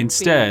 So It would be.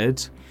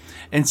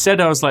 instead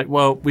I was like,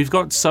 well, we've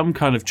got some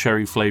kind of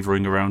cherry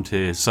flavoring around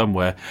here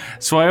somewhere.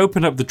 So I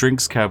opened up the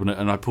drinks cabinet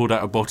and I pulled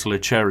out a bottle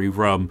of cherry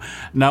rum.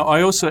 Now,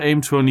 I also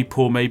aimed to only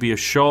pour maybe a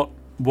shot.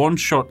 One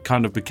shot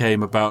kind of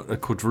became about a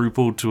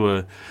quadruple to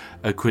a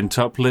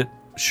quintuplet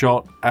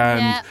shot, and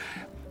Yeah.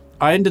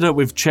 I ended up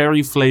with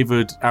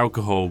cherry-flavored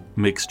alcohol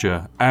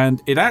mixture,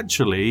 and it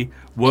actually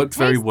worked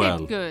very well.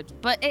 It tasted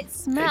good, but it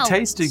smelled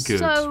tasted good.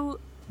 so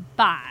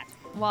bad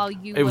while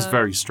you It was were-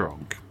 very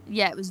strong.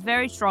 Yeah, it was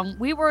very strong.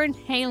 We were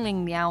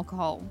inhaling the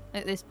alcohol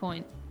at this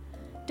point.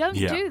 Don't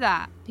Yeah. do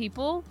that,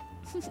 people.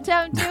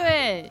 Don't do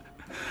it.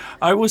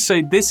 I will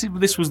say this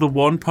was the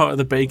one part of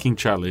the baking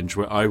challenge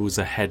where I was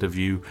ahead of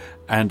you,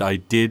 and I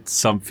did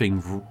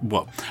something.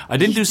 Well, I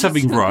didn't do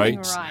something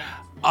right.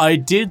 I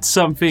did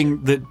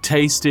something that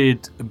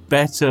tasted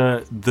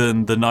better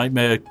than the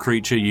nightmare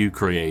creature you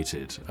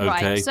created. Okay.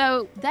 Right,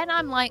 so then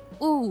I'm like,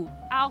 ooh,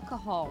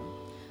 alcohol.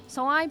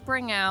 So I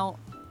bring out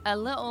a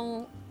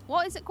little,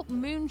 what is it called?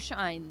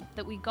 Moonshine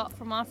that we got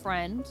from our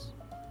friend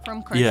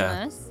from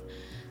Christmas.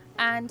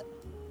 And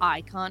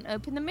I can't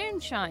open the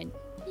moonshine.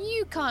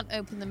 You can't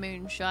open the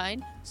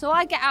moonshine. So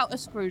I get out a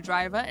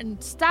screwdriver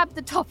and stab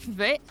the top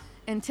of it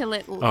until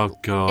it... Oh,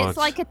 God. It's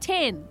like a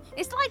tin.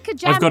 It's like a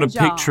jam jar. I've got a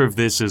picture of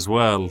this as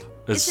well.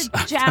 It's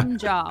a jam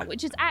jar,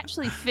 which is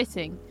actually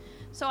fitting.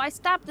 So I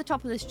stab the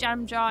top of this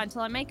jam jar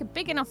until I make a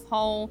big enough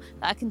hole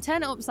that I can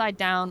turn it upside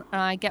down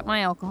and I get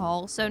my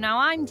alcohol. So now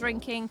I'm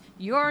drinking,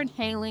 you're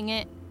inhaling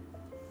it.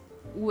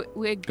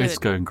 We're good. It's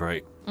going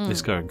great.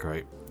 It's going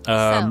great.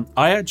 So-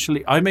 I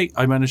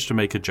managed to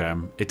make a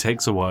jam. It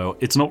takes a while.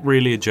 It's not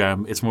really a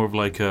jam. It's more of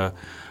like a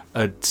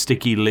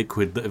sticky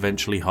liquid that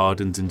eventually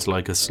hardens into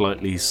like a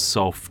slightly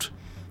soft,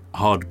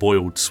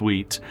 hard-boiled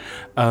sweet.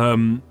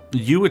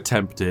 You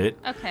attempt it.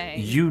 Okay.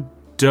 You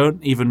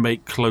don't even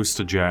make close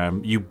to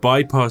jam. You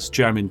bypass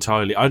jam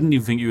entirely. I didn't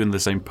even think you were in the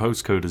same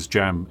postcode as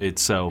jam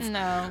itself.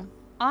 No.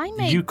 I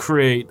make You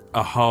create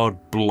a hard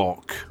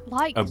block.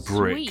 like a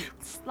brick.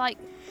 sweets. Like,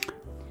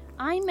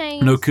 I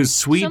made No, because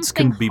sweets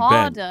can something be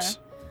harder. bent.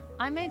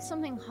 I made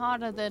something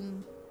harder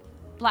than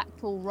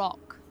Blackpool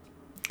Rock.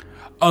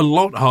 A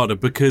lot harder,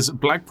 because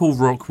Blackpool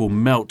Rock will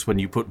melt when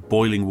you put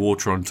boiling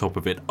water on top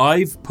of it.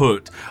 I've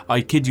put,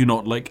 I kid you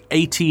not, like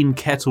 18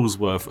 kettles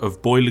worth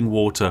of boiling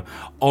water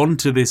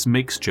onto this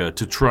mixture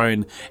to try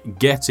and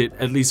get it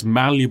at least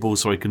malleable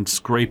so I can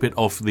scrape it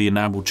off the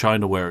enamel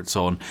china where it's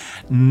on.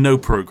 No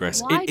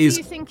progress. Why It do is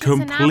you think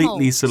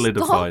completely it's enamel?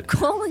 solidified. Stop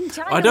calling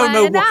China I don't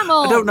know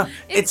enamel. I don't know.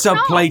 It's a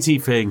not.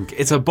 platey thing.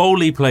 It's a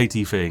bowly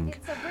platey thing.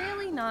 It's a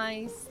really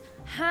nice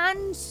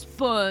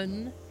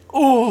hand-spun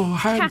Oh,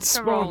 hand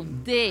casserole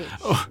spun. dish.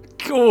 Oh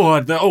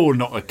God!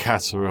 Not a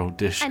casserole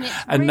dish. And it's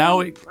and really now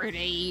it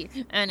pretty.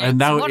 And and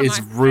now it's it one is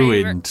of my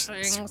ruined. favourite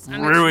It's things,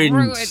 and ruined.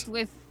 It's ruined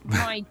with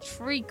my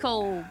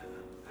treacle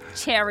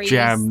cherries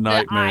Jam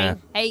that nightmare.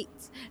 I hate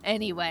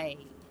anyway.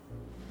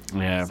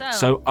 Yeah.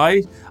 So-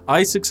 So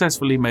I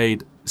successfully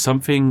made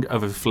something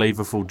of a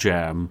flavorful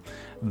jam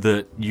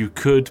that you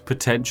could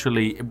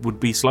potentially, it would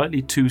be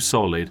slightly too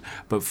solid,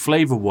 but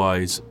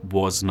flavor-wise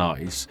was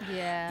nice.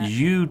 Yeah.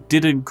 You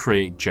didn't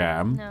create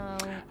jam. No.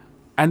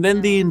 And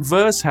then the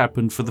inverse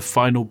happened for the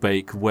final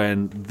bake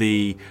when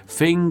the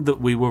thing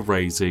that we were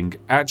raising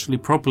actually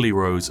properly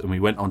rose and we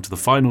went on to the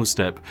final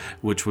step,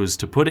 which was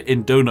to put it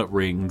in donut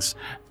rings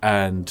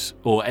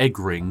or egg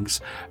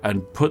rings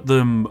and put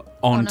them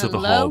onto the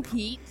hob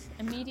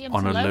a medium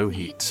on to a low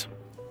heat.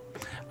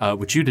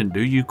 Which you didn't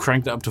do. You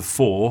cranked it up to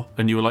 4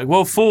 and you were like,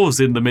 well, 4's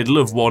in the middle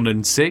of 1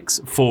 and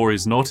 6. 4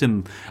 is not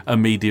in a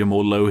medium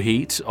or low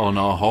heat on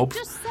our hob.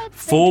 Just said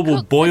 4 they'd will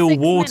cook for boil 6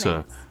 water.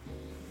 minutes.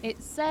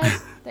 It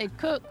said they'd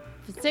cook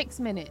for 6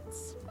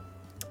 minutes.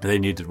 They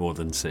needed more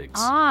than 6.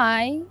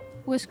 I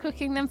was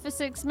cooking them for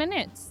 6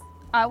 minutes.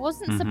 I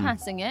wasn't Mm-hmm.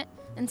 surpassing it.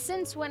 And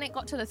since when it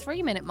got to the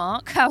 3-minute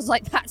mark, I was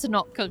like, that's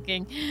not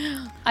cooking.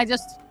 I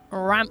just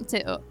ramped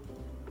it up.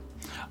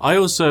 I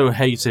also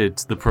hated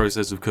the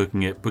process of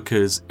cooking it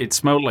because it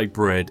smelled like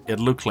bread. It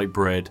looked like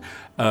bread.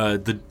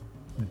 The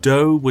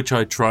dough, which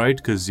I tried,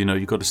 because,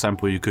 you got to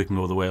sample your cooking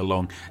all the way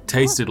along,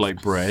 tasted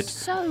like bread.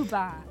 So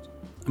bad.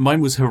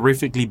 Mine was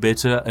horrifically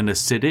bitter and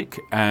acidic,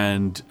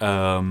 and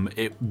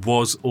it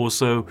was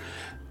also,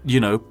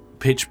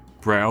 pitch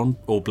brown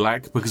or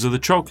black because of the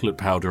chocolate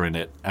powder in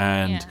it.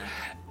 And Yeah.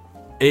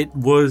 it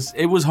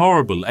was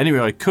horrible. Anyway,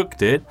 I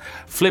cooked it,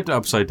 flipped it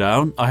upside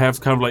down. I have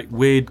kind of like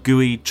weird,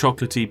 gooey,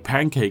 chocolatey,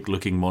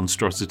 pancake-looking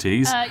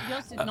monstrosities.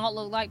 Yours did not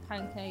look like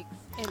pancakes.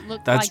 It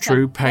looked That's like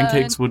true. a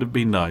Pancakes burnt would have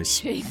been nice.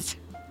 cheese.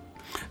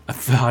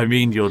 I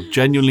mean, you're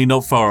genuinely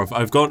not far off.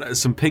 I've got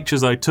some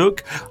pictures I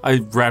took. I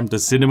rammed a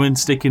cinnamon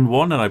stick in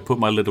one and I put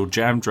my little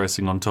jam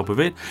dressing on top of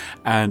it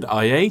and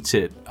I ate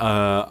it.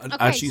 Stop.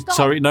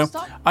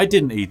 I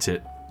didn't eat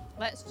it.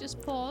 Let's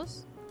just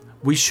pause.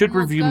 We should And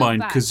we'll review go mine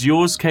back. because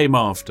yours came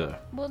after.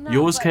 Well, no,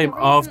 Yours but came the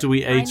after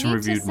we reason- ate and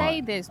reviewed I need to say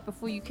mine. this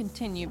before you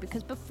continue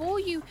because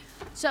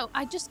so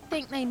I just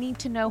think they need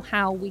to know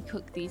how we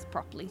cook these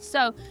properly.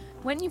 So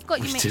when you've got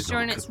your We did mixture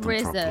not and it's cook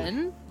them properly.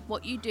 risen,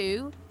 what you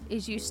do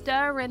is you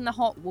stir in the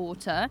hot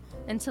water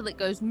until it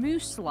goes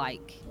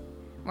mousse-like,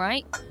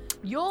 right?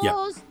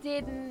 Yours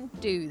didn't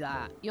do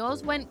that.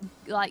 Yours went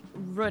like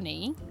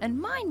runny, and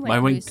mine went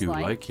Mine went mousse-like.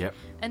 goo-like, yep.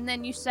 And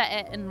then you set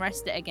it and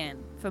rest it again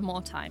for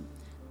more time.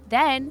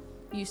 Then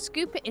you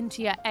scoop it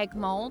into your egg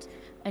mold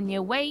and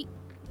you wait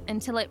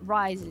until it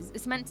rises.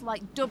 It's meant to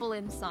like double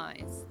in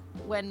size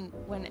and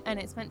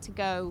it's meant to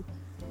go.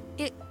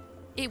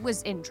 It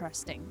was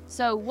interesting.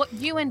 So what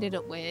you ended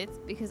up with,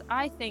 because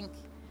I think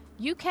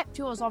you kept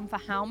yours on for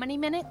how many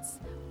minutes?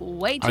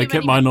 Way too I many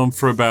kept mine on minutes.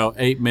 for about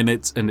 8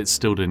 minutes and it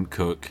still didn't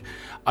cook.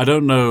 I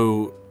don't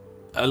know.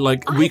 We I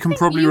can think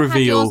probably you had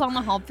reveal. yours on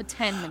the hob for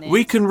 10 minutes.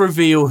 We can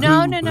reveal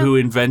No. who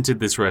invented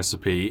this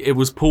recipe. It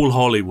was Paul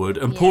Hollywood.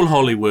 And Paul Yeah.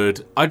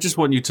 Hollywood, I just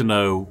want you to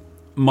know,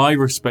 my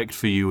respect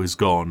for you is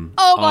gone.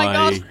 Oh my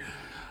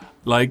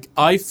God.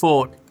 I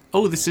thought,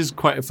 oh, this is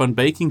quite a fun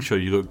baking show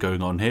you got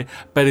going on here.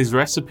 Bet his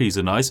recipes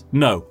are nice.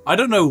 No, I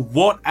don't know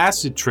what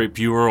acid trip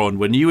you were on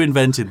when you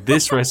invented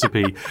this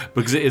recipe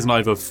because it is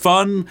neither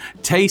fun,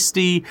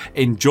 tasty,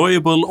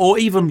 enjoyable, or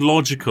even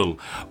logical.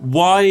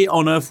 Why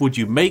on earth would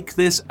you make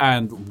this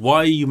and why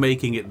are you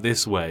making it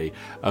this way?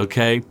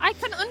 Okay? I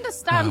can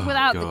understand Oh,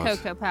 without God. the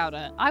cocoa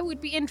powder. I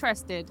would be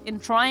interested in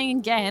trying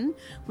again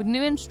with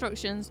new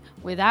instructions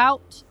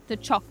without the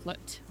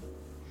chocolate.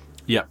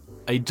 Yeah,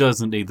 it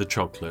doesn't need the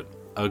chocolate.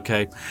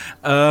 Okay.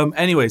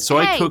 Anyway, so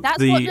I Hey, cooked that's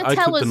the what I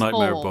cooked the Nutella's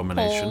nightmare for,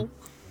 abomination.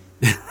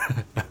 Paul.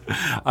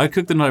 I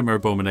cook the nightmare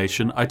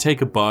abomination. I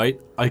take a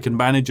bite. I can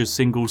manage a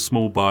single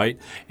small bite.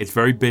 It's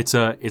very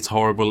bitter. It's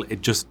horrible.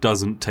 It just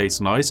doesn't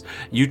taste nice.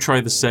 You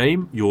try the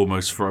same. You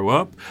almost throw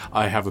up.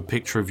 I have a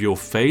picture of your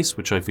face,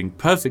 which I think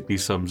perfectly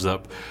sums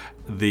up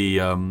the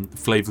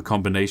flavor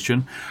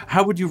combination.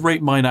 How would you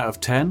rate mine out of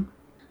 10?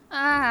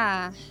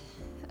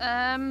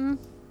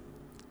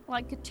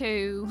 Like a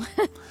 2.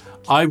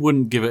 I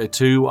wouldn't give it a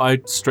 2.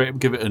 I'd straight up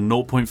give it a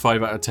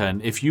 0.5 out of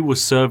 10. If you were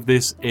served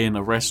this in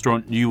a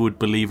restaurant, you would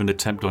believe an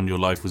attempt on your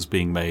life was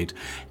being made.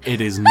 It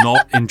is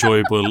not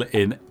enjoyable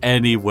in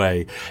any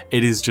way.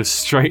 It is just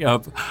straight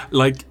up,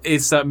 like,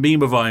 it's that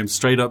meme of I'm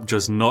straight up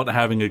just not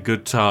having a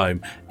good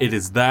time. It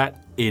is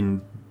that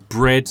in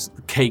bread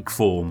cake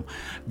form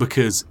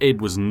because it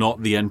was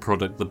not the end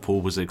product that Paul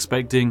was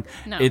expecting.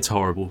 No. It's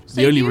horrible. So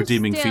the only you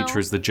redeeming still- feature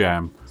is the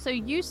jam. So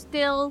you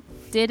still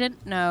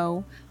didn't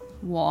know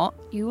what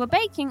you were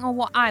baking or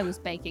what I was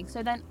baking.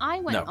 So then I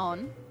went No.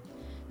 on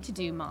to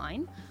do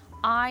mine.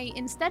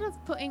 Instead of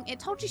putting, it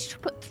told you to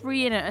put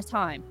 3 in at a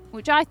time,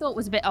 which I thought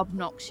was a bit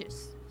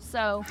obnoxious.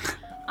 So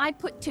I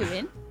put 2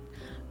 in.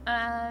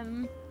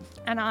 And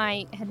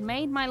I had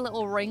made my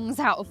little rings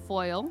out of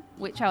foil,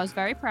 which I was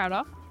very proud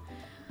of.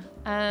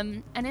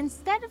 And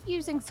instead of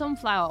using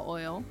sunflower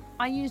oil,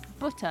 I used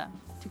butter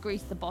to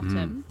grease the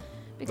bottom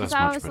because That's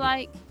I much was better.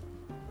 like,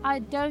 I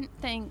don't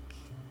think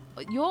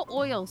your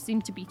oil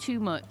seemed to be too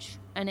much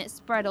and it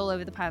spread all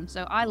over the pan.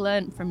 So I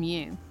learned from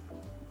you.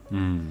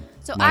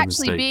 So My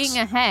actually mistakes.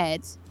 being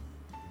ahead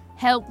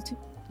helped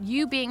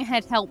you. Being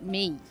ahead helped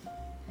me.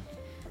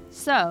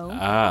 So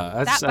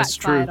That's that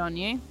backfired true. on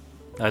you.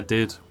 That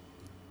did.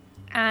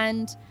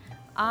 And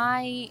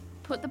I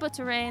put the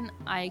butter in,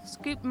 I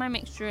scooped my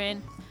mixture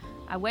in,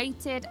 I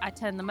waited, I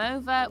turned them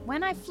over.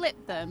 When I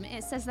flipped them,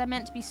 it says they're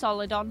meant to be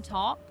solid on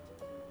top.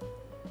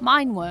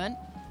 Mine weren't,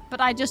 but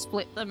I just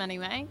flipped them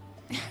anyway.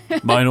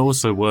 Mine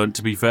also weren't,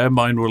 to be fair.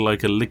 Mine were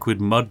like a liquid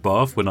mud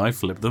bath when I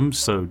flipped them,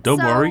 so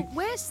don't worry. So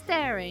we're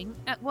staring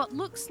at what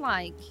looks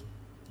like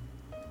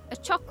a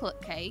chocolate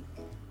cake,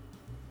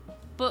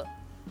 but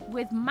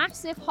with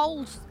massive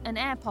holes and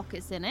air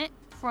pockets in it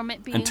from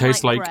it being And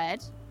tastes like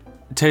bread.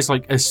 It tastes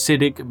like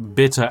acidic,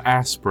 bitter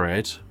ass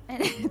bread,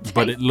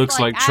 but it looks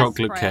like ass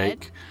chocolate bread.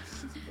 cake.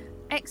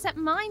 Except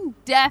mine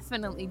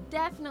definitely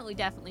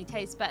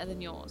tastes better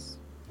than yours.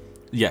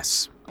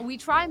 Yes. We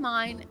try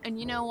mine, and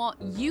you know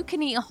what? You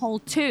can eat a whole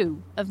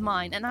 2 of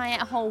mine, and I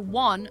ate a whole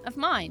 1 of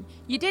mine.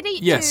 You did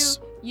eat Yes.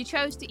 2. You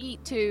chose to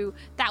eat 2.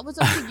 That was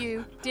up to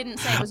you. Didn't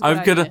say it was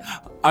a good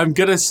idea. I'm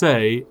gonna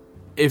say,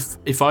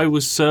 if I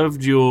was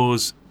served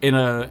yours in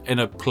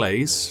a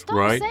place, Stop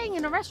right? saying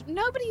in a restaurant.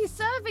 Nobody is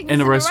serving In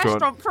this a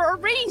restaurant. for a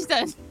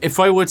reason. If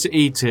I were to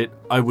eat it,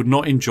 I would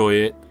not enjoy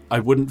it. I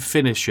wouldn't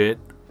finish it,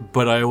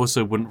 but I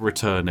also wouldn't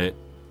return it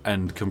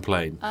and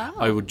complain. Oh.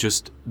 I would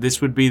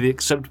this would be the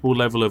acceptable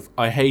level of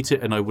I hate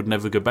it and I would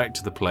never go back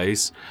to the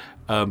place,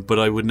 but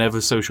I would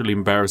never socially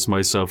embarrass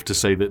myself to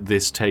say that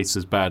this tastes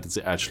as bad as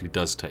it actually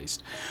does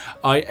taste.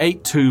 I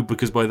ate 2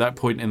 because by that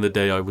point in the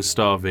day I was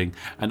starving,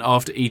 and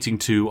after eating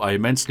 2 I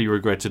immensely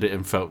regretted it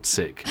and felt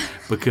sick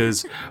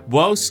because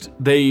whilst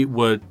they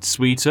were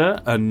sweeter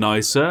and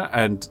nicer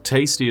and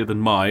tastier than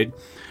mine,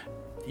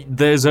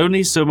 there's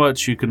only so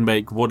much you can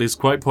make what is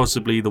quite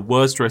possibly the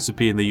worst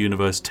recipe in the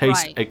universe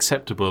taste Right.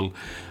 acceptable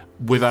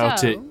without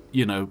So-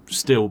 it,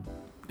 still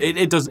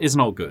it's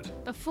not good.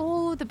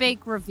 Before the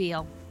big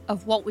reveal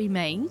of what we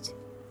made,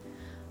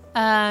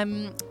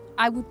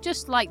 I would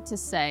just like to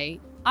say,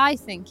 I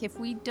think if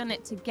we'd done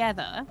it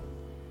together,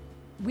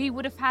 we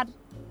would have had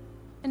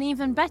an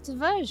even better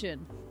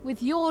version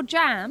with your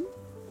jam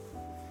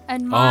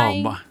and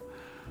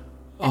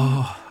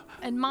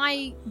and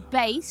my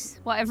base,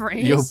 whatever it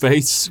is. Your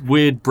base,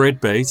 weird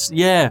bread base.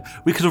 Yeah,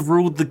 we could have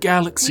ruled the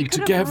galaxy we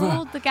could together. have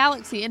ruled the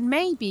galaxy, and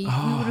maybe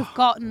we would have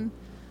gotten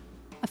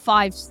a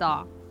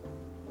 5-star.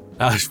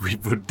 We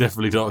would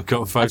definitely not have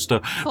got a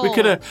 5-star. We 4.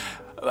 could have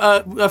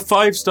a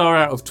 5-star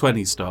out of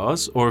 20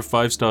 stars or a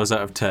 5 stars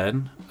out of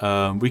 10.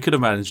 We could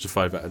have managed a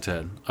 5 out of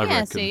 10. I Yeah,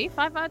 reckon. see,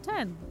 5 out of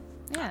 10.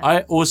 Yeah.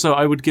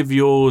 I would give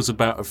yours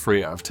about a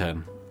 3 out of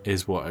 10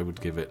 is what I would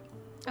give it.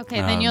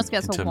 Okay, then yours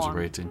gets in a terms 1. of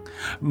rating.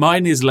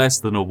 Mine is less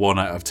than a 1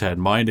 out of 10.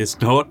 Mine is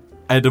not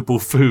edible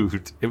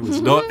food. It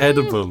was not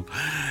edible.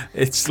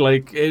 It's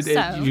like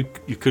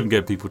you couldn't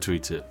get people to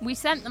eat it. We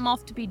sent them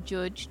off to be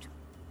judged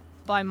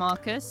by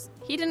Marcus.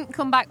 He didn't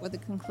come back with a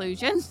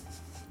conclusion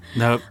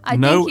No, I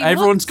think he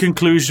everyone's looked-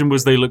 conclusion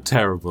was they looked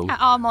terrible. at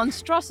our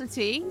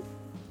monstrosity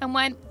and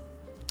went,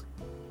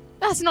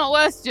 that's not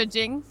worth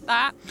judging,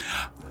 that.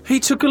 He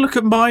took a look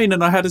at mine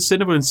and I had a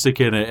cinnamon stick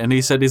in it and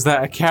he said, "Is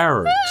that a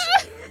carrot?"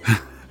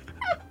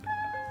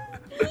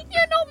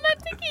 You're not meant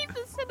to keep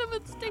the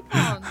cinnamon stick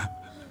on.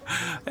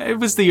 It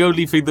was the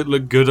only thing that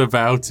looked good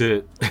about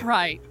it.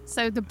 Right,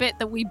 so the bit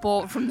that we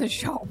bought from the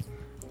shop.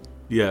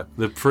 Yeah,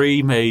 the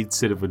pre-made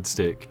cinnamon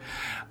stick.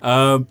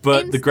 But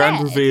the grand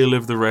Instead- reveal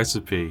of the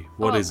recipe,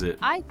 what Well, is it?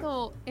 I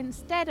thought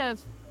instead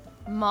of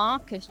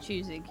Marcus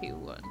choosing who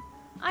won,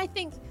 I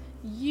think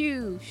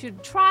you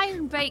should try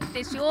and bake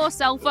this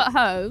yourself at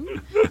home,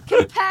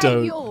 compare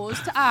Don't. yours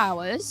to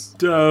ours,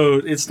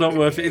 Don't. It's not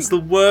worth it. It's the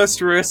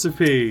worst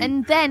recipe.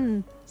 and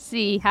then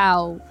see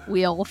how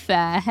we all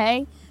fare,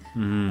 hey?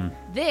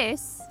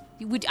 This,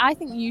 I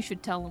think you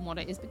should tell them what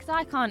it is, because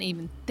I can't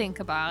even think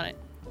about it.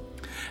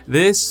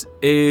 This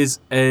is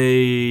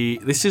a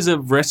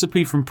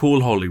recipe from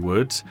Paul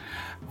Hollywood,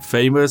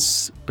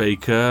 famous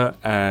baker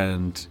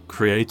and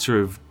creator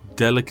of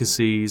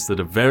delicacies that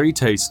are very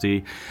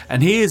tasty,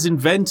 and he has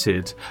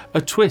invented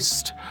a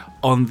twist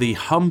on the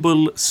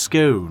humble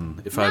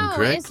scone, if I'm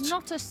correct. No, it's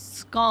not a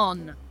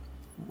scone.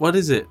 What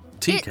is it?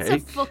 Tea It's a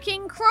cake?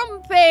 fucking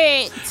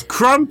crumpet.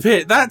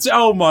 Crumpet!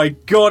 Oh my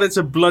god, it's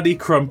a bloody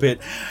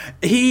crumpet.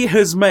 He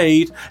has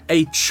made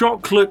a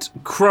chocolate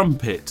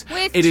crumpet.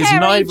 With It is cherry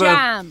neither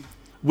jam.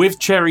 with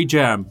cherry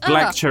jam,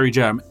 black Ugh. cherry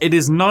jam. It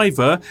is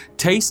neither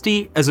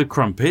tasty as a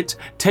crumpet,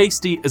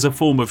 tasty as a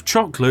form of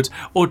chocolate,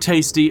 or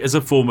tasty as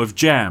a form of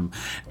jam.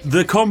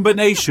 The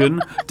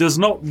combination does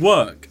not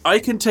work. I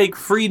can take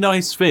 3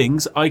 nice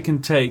things. I can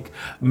take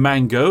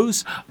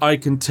mangoes, I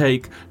can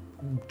take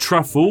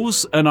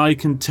truffles, and I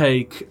can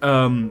take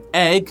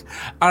egg,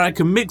 and I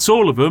can mix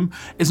all of them.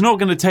 It's not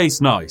going to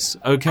taste nice,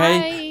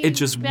 okay? It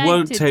just beg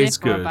won't to taste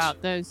differ good.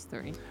 about those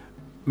 3.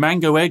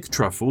 mango egg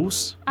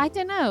truffles. I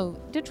don't know.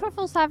 Do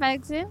truffles have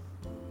eggs in?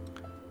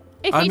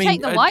 If I you mean,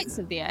 take the whites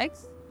of the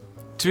eggs.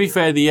 To be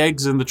fair, the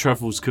eggs and the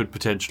truffles could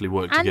potentially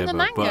work And together. the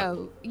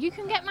mango. You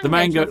can get mango But the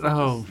mango,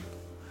 truffles.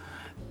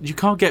 you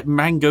can't get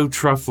mango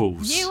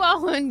truffles. You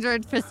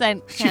 100%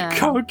 You can.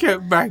 can't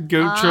get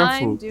mango I'm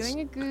truffles. doing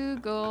a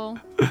Google.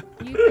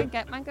 You can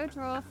get mango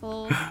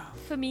truffles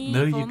for me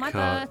No, for you my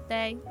can't.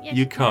 birthday. Yes,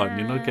 You can't.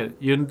 You're not get.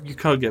 You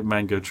can't get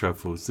mango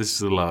truffles. This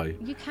is a lie.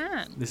 You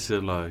can. This is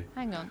a lie.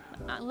 Hang on.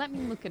 Let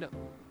me look it up.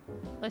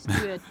 Let's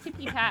do a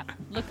tippy tap.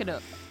 Look it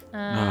up.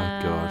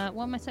 God.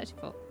 What am I searching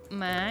for?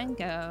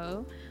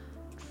 Mango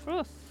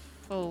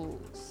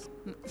truffles.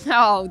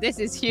 Oh, this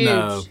is huge.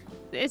 No.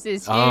 This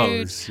is Oh,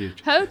 huge. it's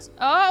huge.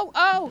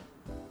 Oh,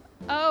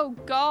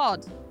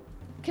 God.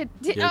 You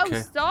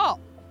okay? Stop.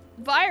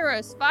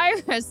 Virus.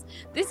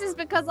 This is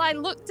because I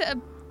looked at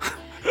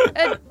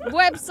a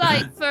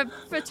website for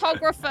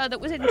photographer that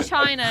was in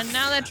China, and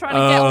now they're trying to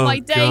get all my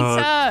data.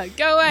 God.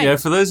 Go away. Yeah,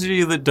 for those of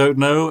you that don't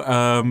know,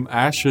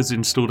 Ash has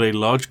installed a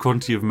large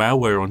quantity of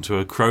malware onto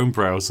a Chrome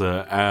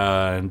browser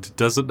and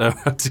doesn't know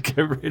how to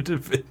get rid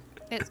of it.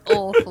 It's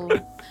awful.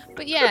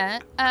 But yeah,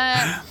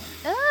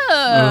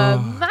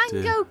 Oh,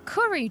 mango dear.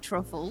 curry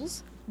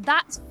truffles.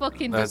 That's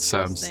fucking That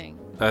disgusting.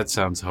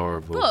 sounds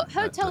horrible. But That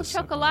Hotel does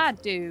sound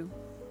Chocolat do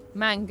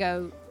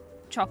mango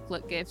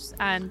chocolate gifts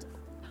and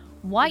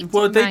white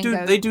Well,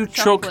 mango they do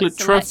chocolate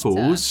selector.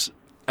 truffles,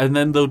 and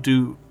then they'll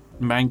do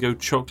mango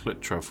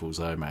chocolate truffles,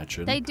 I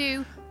imagine. They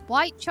do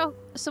white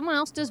someone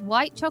else does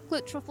white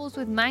chocolate truffles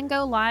with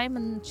mango, lime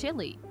and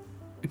chili.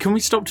 Can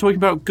we stop talking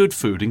about good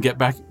food and get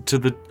back to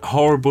the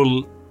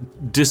horrible,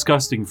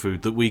 disgusting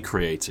food that we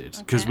created?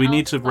 Because Okay, we I'll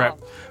need to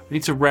stop.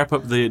 wrap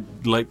up the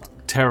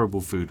terrible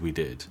food we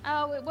did.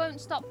 Oh, it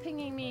won't stop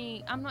pinging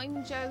me. I'm not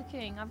even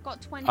joking. I've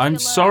got 20 I'm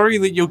alerts. sorry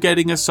that you're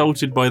getting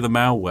assaulted by the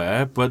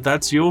malware, but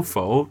that's your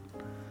fault.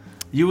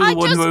 You were the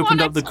one who opened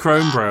up the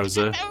Chrome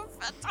browser.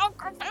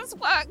 Photographers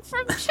work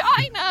from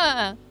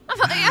China.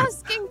 Am I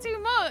asking too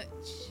much?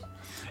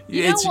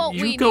 You know what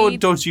you we go on need?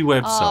 dodgy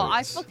websites. Oh,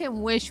 I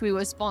fucking wish we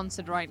were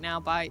sponsored right now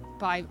by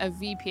a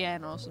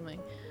VPN or something.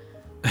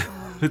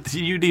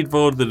 You need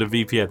more than a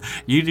VPN.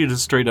 You need a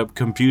straight up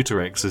computer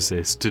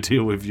exorcist to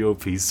deal with your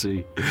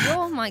PC.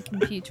 You're my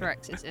computer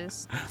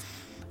exorcist.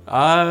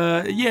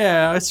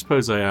 Yeah, I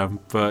suppose I am,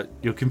 but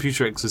your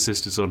computer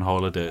exorcist is on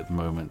holiday at the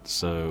moment,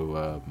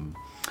 so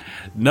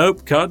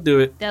nope, can't do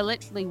it. They're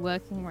literally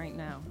working right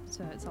now,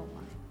 so it's a lie.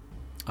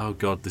 Oh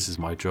god, this is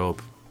my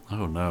job.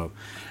 Oh no.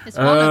 It's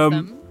one of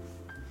them.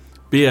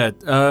 But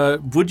yeah,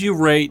 would you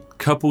rate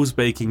couples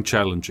baking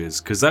challenges?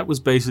 Because that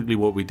was basically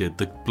what we did.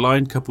 The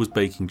blind couples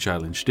baking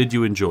challenge. Did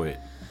you enjoy it?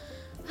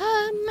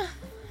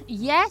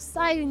 Yes,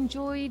 I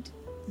enjoyed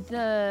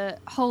the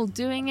whole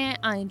doing it.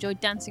 I enjoyed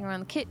dancing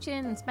around the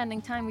kitchen and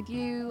spending time with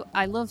you.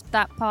 I loved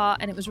that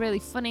part, and it was really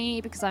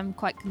funny because I'm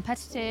quite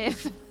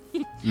competitive.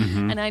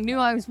 And I knew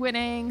I was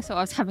winning, so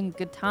I was having a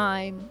good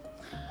time.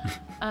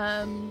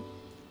 But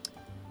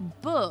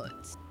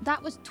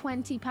that was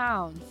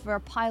 £20 for a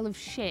pile of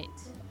shit.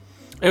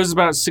 It was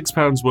about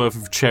 £6 worth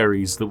of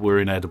cherries that were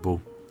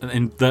inedible.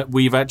 And that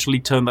we've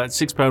actually turned that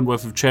 £6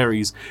 worth of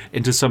cherries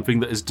into something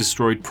that has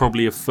destroyed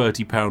probably a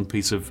 £30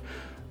 piece of,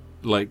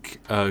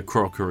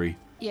 crockery.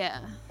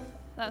 Yeah,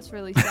 that's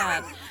really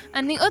sad.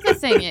 And the other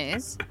thing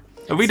is...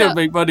 And we don't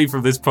make money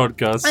from this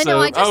podcast, I know, so...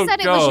 I just said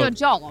it was your God.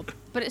 job,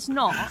 but it's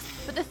not.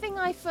 But the thing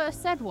I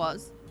first said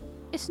was,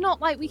 it's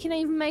not like we can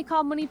even make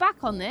our money back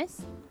on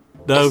this.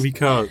 No, we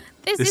can't.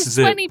 This is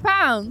it.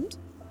 £20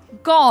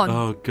 gone.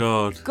 Oh,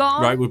 God.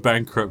 Gone. Right, we're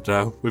bankrupt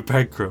now. We're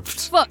bankrupt.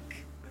 Fuck.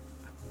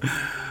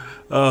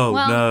 Oh,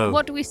 Well, no.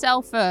 what do we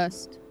sell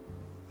first?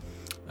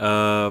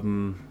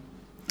 I've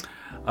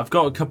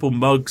got a couple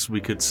mugs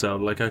we could sell.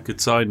 Like, I could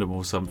sign them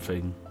or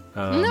something.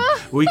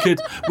 We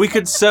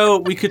could sell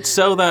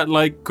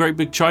that great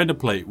big china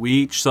plate. We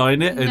each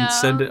sign it and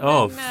send it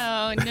off.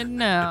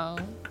 No.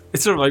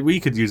 It's not like we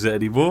could use it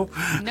anymore.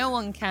 No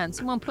one can.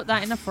 Someone put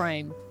that in a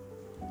frame.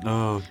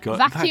 Oh god,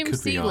 that Vacuum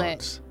could be seal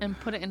art. it and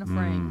put it in a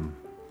frame.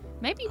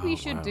 Maybe we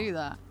should wow. do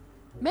that.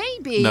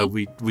 Maybe. No,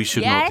 we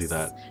should not do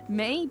that.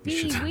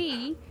 Maybe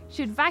we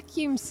should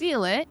vacuum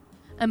seal it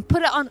and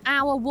put it on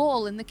our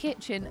wall in the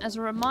kitchen as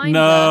a reminder.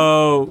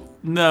 No,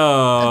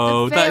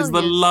 of the that is the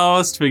failures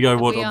last thing I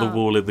want we on the are.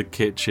 wall in the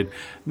kitchen.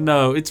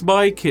 No, it's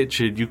my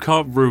kitchen. You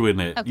can't ruin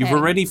it. You've Okay.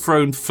 already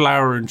thrown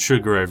flour and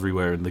sugar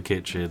everywhere in the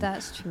kitchen.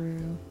 That's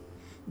true.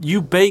 You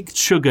baked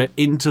sugar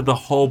into the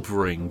hob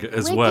ring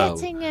as We're well.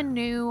 getting a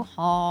new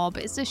hob.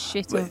 It's a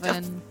shit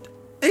oven.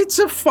 It's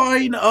a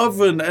fine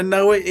oven, and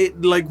now it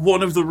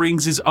one of the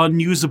rings is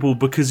unusable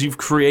because you've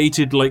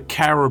created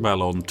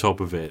caramel on top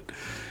of it.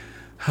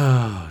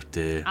 Oh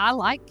dear. I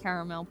like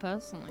caramel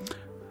personally.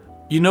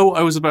 You know what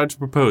I was about to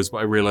propose, but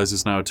I realise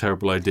it's now a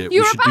terrible idea. You we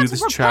were should about do to this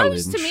propose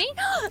challenge. to me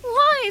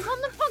live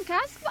on the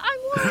podcast, but I'm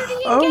already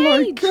engaged. Oh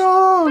my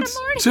god! But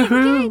I'm already To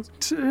who?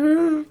 engaged. To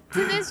who?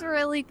 To this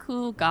really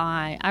cool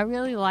guy. I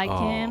really like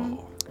him.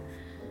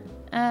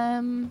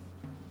 Oh.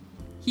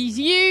 He's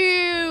you!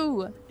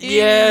 Ew, Yay,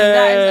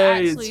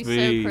 that is actually it's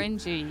me. so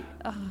cringy.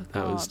 Oh,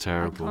 That was God,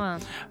 terrible. I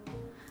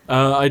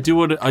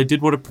can't. I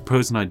did want to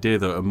propose an idea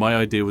though, and my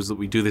idea was that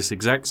we do this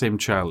exact same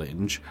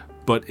challenge,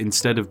 but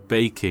instead of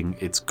baking,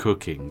 it's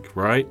cooking,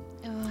 right?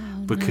 Oh,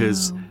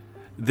 Because no.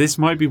 this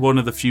might be one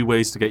of the few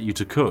ways to get you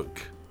to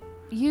cook.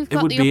 You've it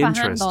got would the be upper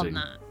hand on interesting.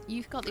 that.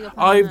 You've got the upper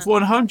hand. I've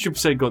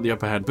 100% got the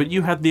upper hand, but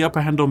you had the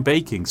upper hand on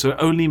baking, so it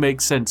only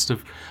makes sense to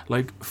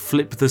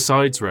flip the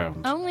sides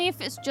round. Only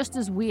if it's just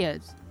as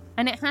weird.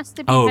 And it has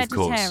to be Oh, of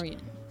course.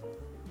 vegetarian.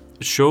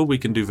 Sure, we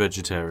can do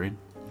vegetarian.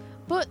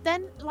 But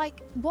then,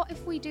 what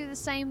if we do the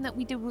same that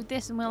we did with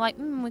this and we're like,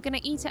 we're going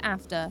to eat it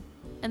after.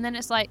 And then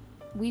it's like,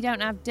 we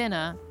don't have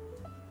dinner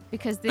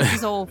because this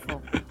is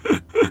awful.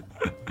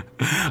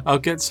 I'll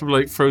get some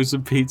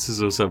frozen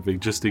pizzas or something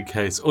just in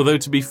case. Although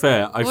to be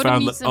fair, I Order found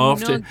me that some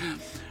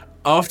nuggies.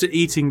 after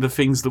eating the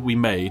things that we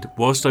made,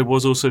 whilst I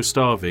was also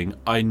starving,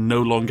 I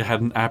no longer had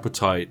an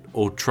appetite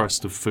or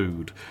trust of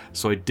food,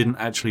 so I didn't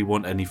actually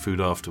want any food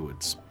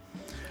afterwards.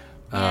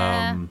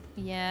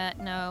 Yeah,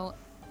 no.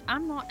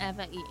 I'm not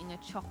ever eating a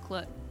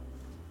chocolate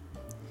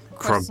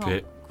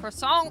Crumpet.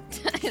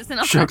 Croissant. It's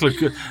not. Chocolate.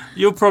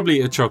 You'll probably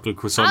eat a chocolate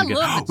croissant I again.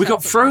 love a We got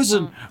chocolate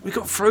frozen. croissant. We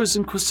got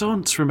frozen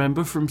croissants.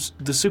 Remember from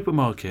the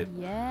supermarket.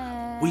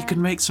 Yeah. We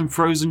can make some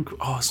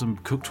some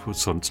cooked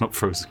croissants, not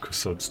frozen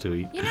croissants to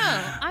eat. You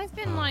know, I've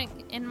been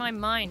in my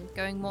mind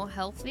going more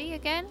healthy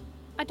again.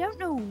 I don't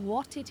know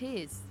what it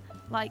is.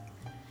 I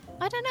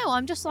don't know.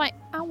 I'm just I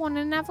want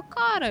an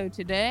avocado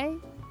today.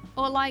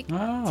 Or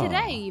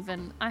today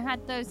even, I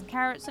had those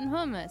carrots and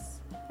hummus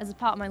as a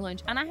part of my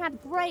lunch. And I had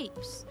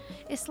grapes.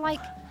 It's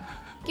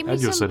give me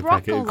And you also some had a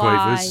packet of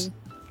broccoli.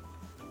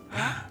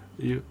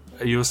 Quavers.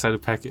 You also had a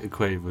packet of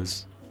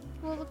Quavers.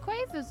 Well, the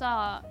Quavers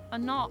are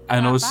not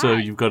And that also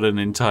bad. you've got an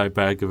entire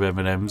bag of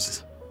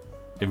M&Ms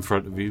in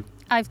front of you.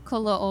 I've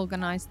colour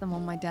organised them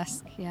on my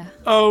desk, yeah.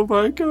 Oh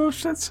my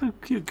gosh, that's so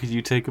cute. Could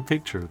you take a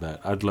picture of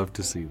that? I'd love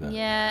to see that.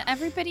 Yeah,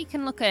 everybody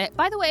can look at it.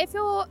 By the way, if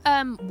you're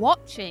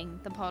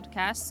watching the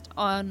podcast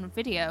on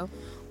video,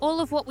 all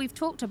of what we've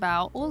talked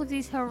about, all of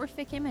these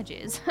horrific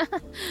images,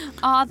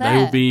 are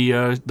there.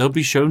 They'll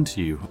be shown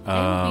to you. They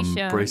will be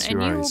shown, Brace and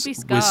your you will eyes. be We're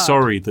scarred.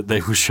 sorry that they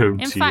were shown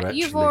In to fact, you. Actually,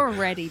 you've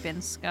already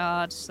been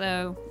scarred,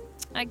 so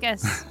I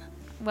guess,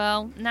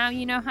 well, now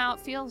you know how it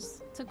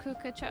feels to cook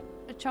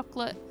a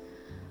chocolate.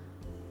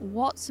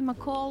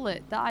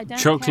 Whatchamacallit that I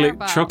don't care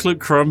about.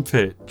 Chocolate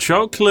crumpet.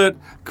 Chocolate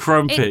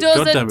crumpet. It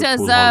God doesn't damn it, Paul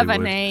deserve a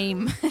Hollywood.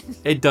 name.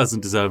 It doesn't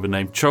deserve a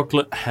name.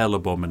 Chocolate hell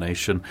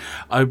abomination.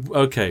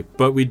 Okay,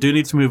 but we do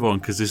need to move on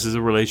because this is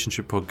a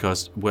relationship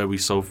podcast where we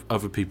solve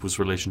other people's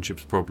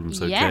relationships problems,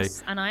 okay?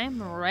 Yes, and I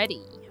am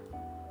ready.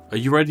 Are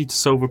you ready to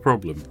solve a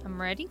problem? I'm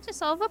ready to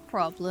solve a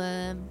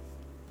problem.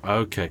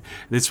 Okay.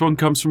 This one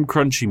comes from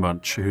Crunchy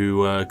Munch,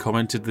 who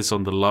commented this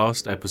on the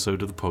last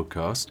episode of the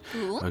podcast.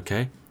 Cool.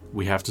 Okay.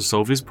 We have to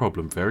solve his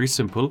problem. Very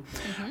simple.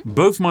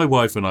 Both my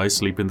wife and I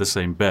sleep in the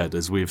same bed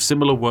as we have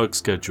similar work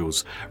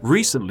schedules.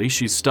 Recently,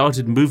 she's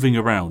started moving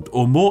around,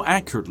 or more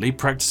accurately,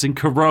 practicing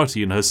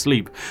karate in her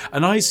sleep,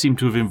 and I seem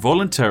to have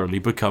involuntarily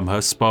become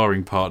her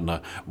sparring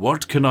partner.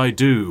 What can I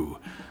do?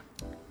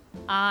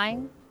 I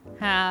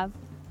have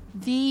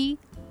the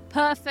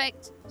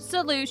perfect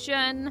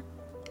solution.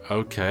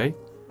 Okay.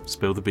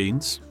 Spill the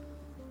beans.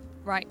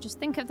 Right, just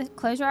think of this.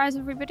 Close your eyes,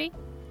 everybody.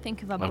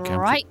 Think of a Okay,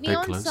 bright they're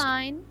neon closed.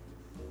 sign.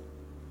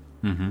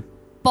 Mm-hmm.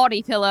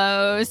 Body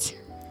pillows.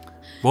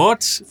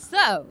 What?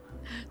 So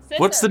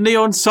What's the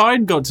neon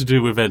sign got to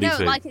do with No,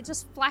 anything? it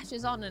just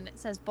flashes on and it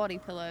says body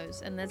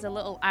pillows and there's a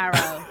little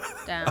arrow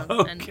down.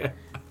 And Okay.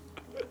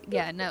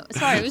 yeah, no,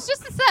 sorry, it was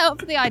just a setup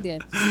for the idea.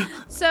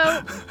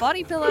 So,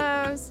 body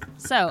pillows.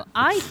 So,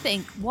 I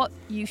think what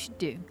you should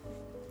do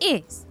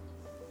is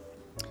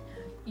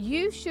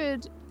you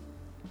should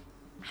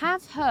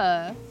have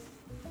her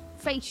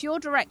face your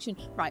direction.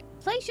 Right,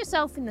 place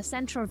yourself in the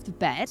center of the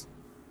bed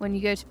when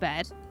you go to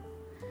bed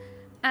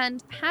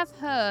and have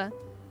her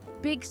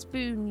big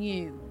spoon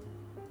you,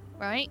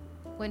 right?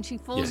 When she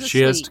falls Yes, asleep.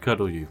 she has to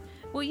cuddle you.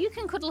 Well, you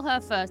can cuddle her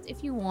first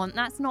if you want.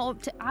 That's not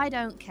up to... I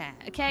don't care,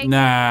 okay?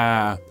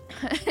 Nah.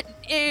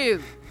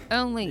 Ew.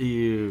 Only.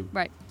 You.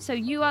 Right, so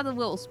you are the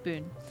little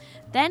spoon.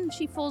 Then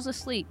she falls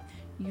asleep.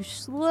 You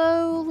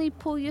slowly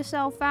pull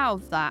yourself out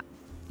of that.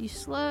 You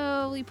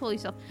slowly pull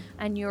yourself,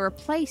 and you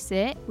replace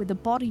it with a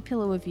body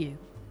pillow of you.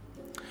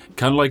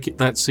 Kind of like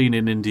that scene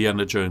in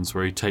Indiana Jones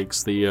where he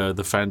takes the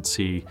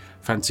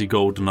fancy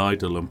golden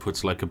idol and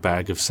puts like a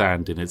bag of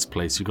sand in its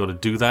place. You got to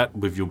do that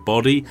with your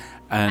body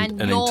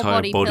and an your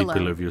entire body pillow.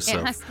 pillow of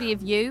yourself. It has to be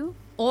of you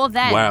or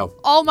them. Wow.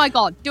 Oh my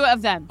god, do it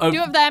of them. Do it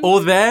of them.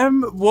 Or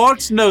them?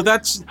 What? No,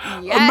 that's...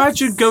 Yes.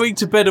 Imagine going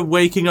to bed and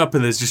waking up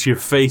and there's just your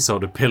face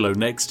on a pillow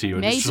next to you.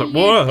 And Maybe it's just like,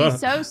 you'd whoa. be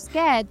so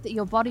scared that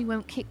your body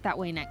won't kick that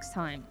way next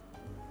time.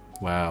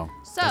 Wow.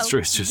 So That's true.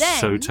 It's just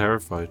so then-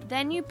 terrified.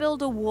 Then you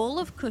build a wall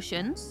of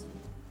cushions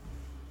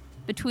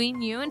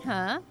between you and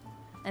her,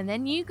 and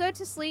then you go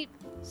to sleep,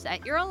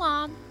 set your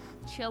alarm,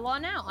 chill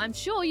on out. I'm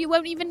sure you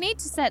won't even need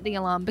to set the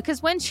alarm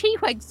because when she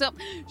wakes up,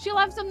 she'll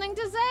have something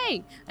to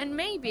say. And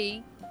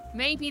maybe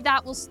Maybe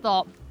that will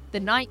stop the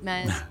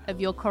nightmares of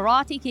your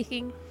karate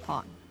kicking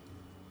partner.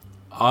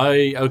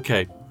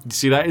 Okay.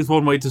 See, that is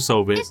one way to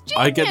solve it. It's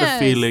I get the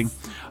genius.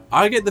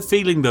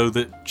 feeling though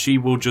that she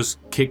will just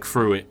kick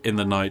through it in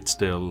the night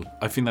still.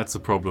 I think that's the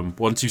problem.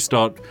 Once you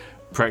start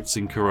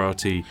practicing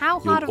karate, How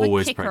hard of you'll a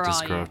always kicker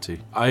practice are you?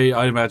 karate.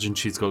 I imagine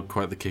she's got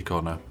quite the kick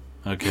on her.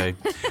 Okay.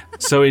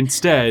 So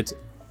instead,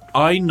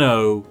 I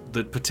know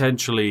that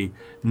potentially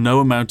no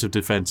amount of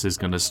defense is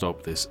going to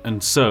stop this.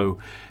 And so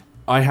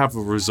I have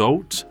a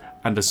result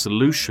and a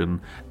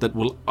solution that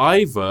will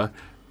either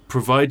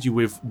provide you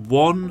with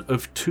one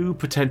of two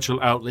potential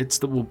outlets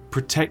that will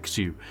protect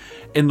you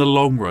in the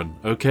long run,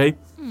 okay?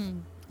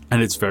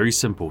 And it's very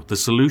simple. The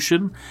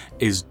solution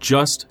is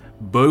just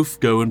both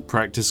go and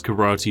practice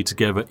karate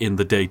together in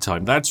the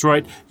daytime. That's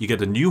right, you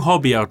get a new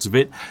hobby out of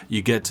it,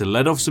 you get to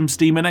let off some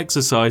steam and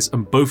exercise,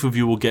 and both of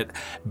you will get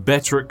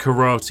better at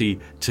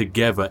karate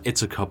together.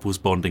 It's a couples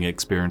bonding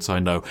experience, I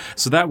know.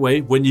 So that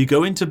way, when you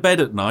go into bed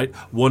at night,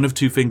 one of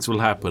two things will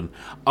happen.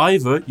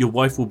 Either your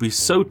wife will be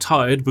so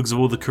tired because of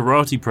all the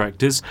karate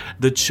practice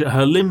that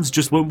her limbs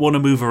just won't want to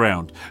move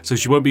around, so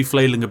she won't be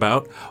flailing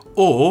about,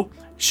 or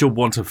she'll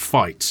want to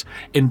fight,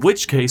 in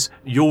which case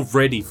you're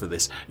ready for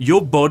this.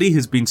 Your body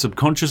has been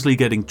subconsciously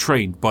getting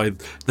trained by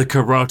the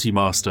karate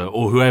master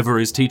or whoever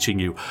is teaching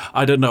you.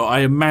 I don't know,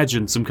 I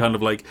imagine some kind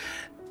of like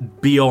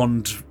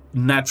beyond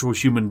natural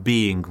human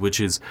being,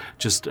 which is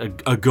just a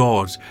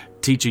god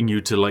teaching you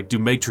to like do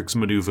matrix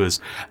maneuvers,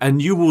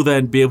 and you will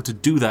then be able to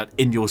do that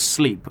in your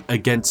sleep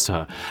against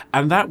her.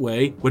 And that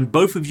way, when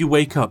both of you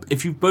wake up,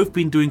 if you've both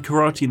been doing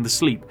karate in the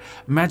sleep,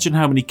 imagine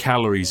how many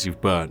calories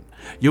you've burnt.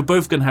 You're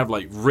both going to have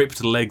like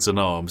ripped legs and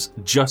arms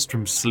just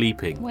from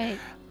sleeping. Wait.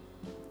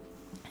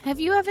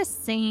 Have you ever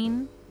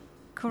seen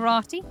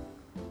karate?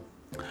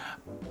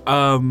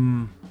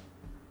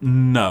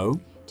 No.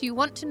 Do you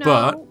want to know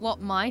But-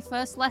 what my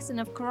first lesson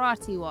of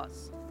karate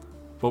was?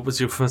 What was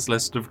your first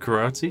lesson of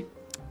karate?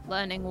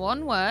 Learning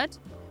one word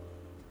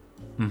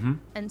Mm-hmm.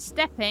 and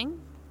stepping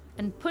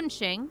and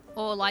punching,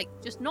 or like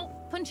just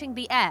not punching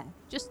the air,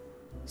 just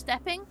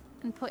stepping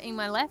and putting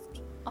my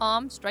left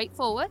arm straight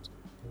forward,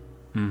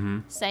 Mm-hmm.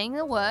 saying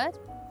the word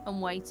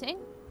and waiting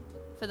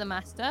for the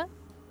master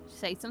to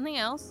say something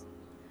else,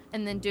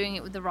 and then doing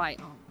it with the right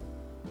arm.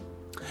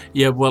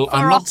 Yeah, well, For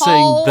I'm a not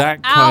saying whole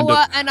that kind hour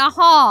of... and a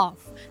half.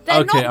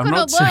 They're Okay, not I'm going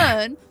not to saying-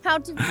 learn how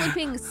to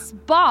flipping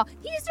spar.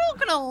 He's not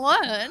going to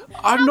learn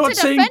I'm how not to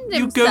saying defend you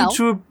himself. go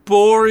to a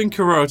boring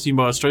karate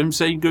master. I'm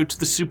saying go to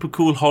the super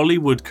cool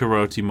Hollywood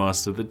karate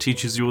master that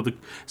teaches you all the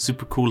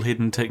super cool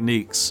hidden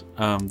techniques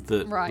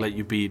that Right. let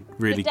you be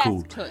really the death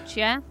cool. touch,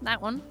 yeah,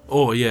 that one.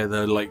 Oh yeah,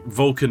 the like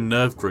Vulcan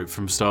nerve grip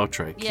from Star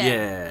Trek.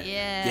 Yeah.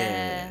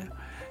 Yeah.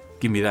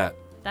 Give me that.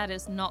 That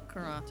is not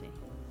karate.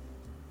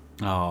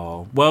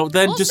 Oh, well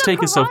then Also just take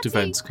a karate-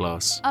 self-defense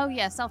class. Oh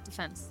yeah,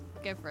 self-defense.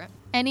 Go for it.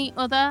 Any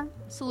other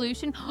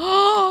solution?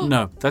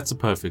 No, that's a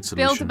perfect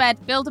solution. Build a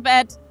bed. Build a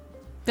bed.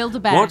 Build a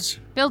bed. What?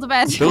 Build a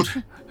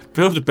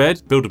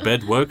bed. Build a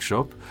bed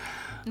workshop.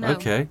 No,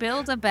 Okay.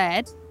 Build a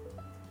bed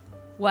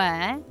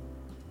where...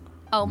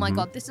 Oh Mm-hmm. my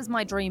god, this is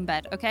my dream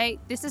bed, okay?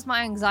 This is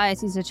my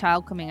anxiety as a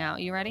child coming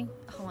out. You ready?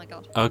 Oh my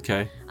god.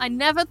 Okay. I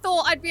never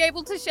thought I'd be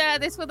able to share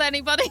this with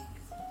anybody.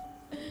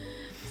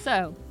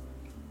 So,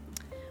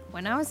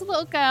 when I was a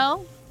little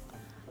girl,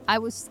 I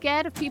was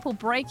scared of people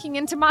breaking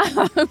into my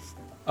home.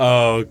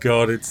 Oh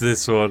god, it's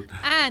this one.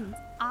 And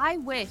I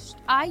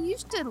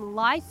used to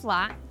lie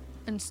flat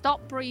and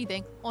stop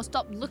breathing, or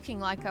stop looking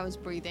like I was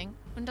breathing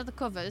under the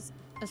covers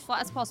as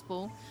flat as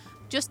possible,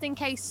 just in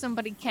case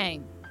somebody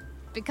came,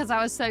 because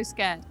I was so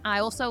scared. I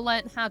also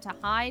learned how to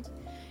hide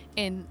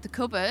in the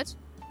cupboard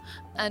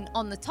and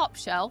on the top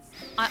shelf.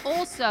 I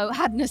also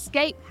had an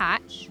escape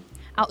hatch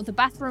out of the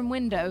bathroom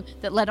window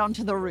that led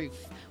onto the roof,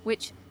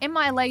 which in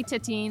my later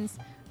teens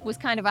was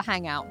kind of a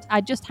hangout.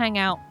 I'd just hang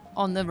out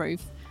on the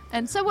roof.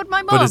 And so would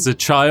my mum. But as a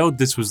child,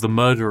 this was the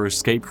murder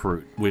escape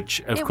route, which,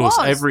 of It course,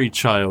 was. every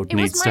child It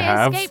needs was to my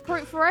have. escape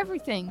route for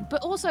everything.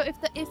 But also,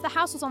 if the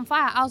house was on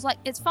fire, I was like,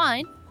 it's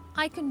fine.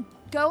 I can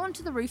go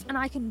onto the roof and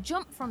I can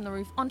jump from the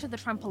roof onto the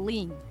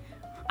trampoline.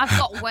 I've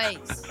got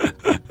ways.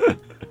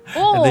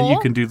 Or, And then you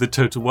can do the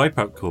total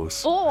wipeout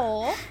course.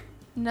 Or,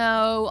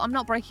 no, I'm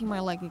not breaking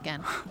my leg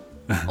again.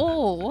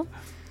 Or,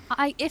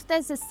 if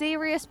there's a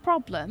serious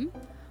problem,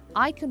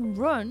 I can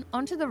run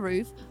onto the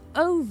roof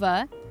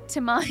over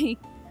to my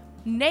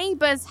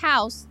neighbour's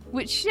house,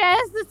 which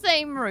shares the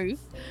same roof,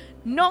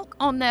 knock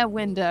on their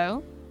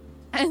window,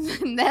 and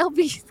then they'll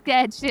be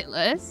scared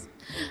shitless.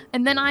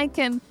 And then I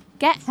can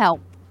get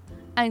help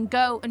and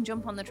go and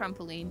jump on the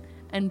trampoline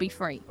and be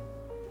free.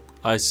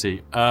 I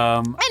see.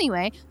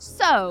 Anyway,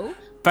 so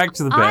Back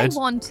to the I bed.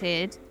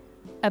 wanted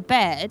a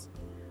bed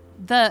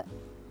that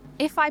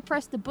if I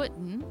pressed the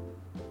button,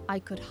 I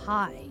could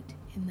hide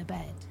in the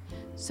bed.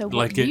 So what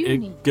Like you it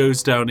need...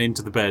 goes down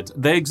into the bed.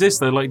 They exist.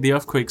 They're like the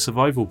earthquake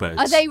survival beds.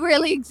 Are they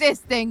really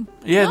existing?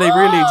 Yeah, they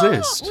really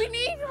exist. We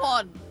need one.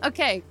 on.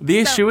 Okay. The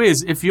issue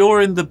is, if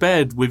you're in the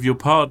bed with your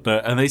partner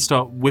and they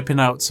start whipping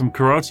out some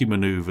karate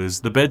maneuvers,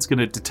 the bed's going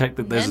to detect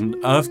that there's an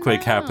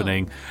earthquake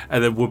happening,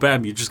 and then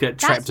wha-bam, you just get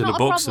trapped in a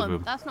box of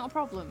them. That's not a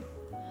problem.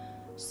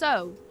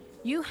 So,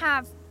 you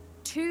have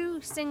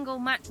 2 single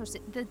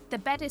mattresses. The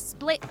bed is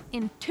split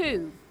in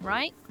 2,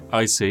 right?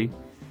 I see.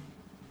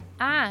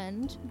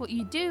 And what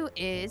you do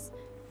is,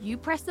 you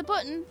press the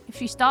button. If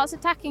she starts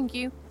attacking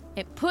you,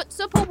 it puts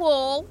up a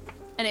wall,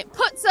 and it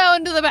puts her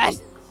under the bed.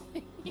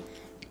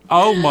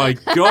 Oh my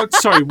God!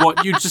 Sorry,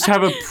 what? You just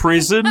have a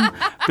prison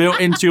built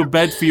into your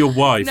bed for your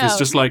wife? No, it's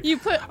just like you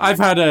put... I've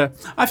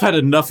had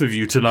enough of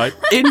you tonight.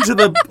 Into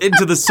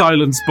the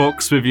silence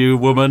box with you,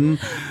 woman.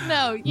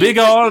 No, Big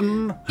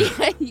on.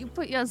 You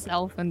put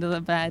yourself under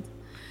the bed,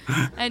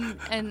 and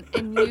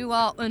you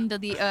are under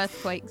the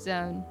earthquake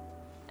zone,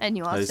 and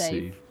you are I safe.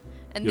 see.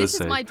 And You're this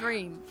safe. is my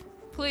dream.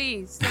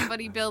 Please,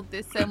 somebody build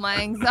this so my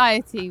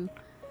anxiety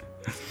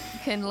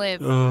can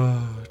live.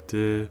 Oh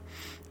dear.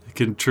 It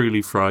can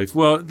truly thrive.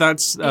 Well,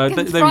 that's It can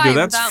there we go. thrive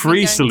That's without me free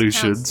going to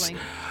solutions. counselling.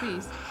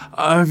 Please.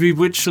 I mean,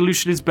 which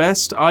solution is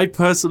best? I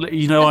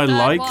personally, I third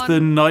like one. the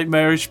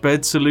nightmarish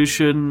bed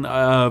solution,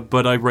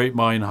 but I rate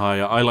mine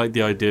higher. I like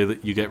the idea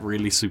that you get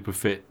really super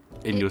fit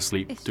in your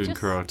sleep it's doing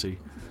just- karate.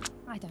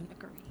 I don't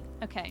agree.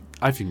 Okay.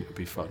 I think it would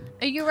be fun.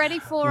 Are you ready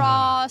for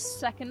our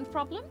second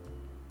problem?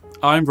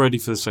 I'm ready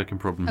for the second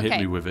problem. Okay. Hit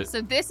me with it.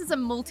 So this is a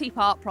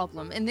multi-part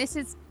problem, and this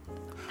is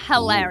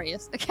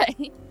hilarious.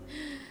 Okay.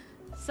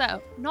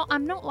 So,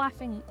 I'm not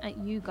laughing at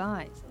you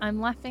guys.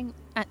 I'm laughing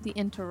at the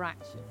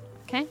interaction.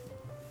 Okay.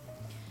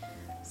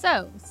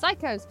 So,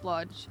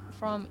 Psychosplodge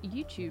from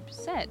YouTube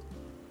said,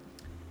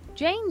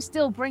 Jane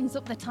still brings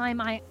up the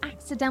time I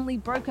accidentally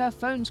broke her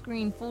phone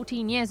screen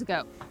 14 years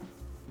ago.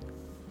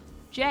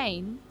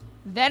 Jane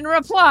then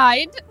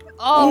replied,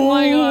 oh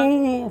my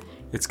god.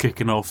 It's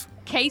kicking off.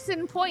 Case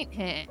in point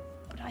here,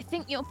 but I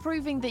think you're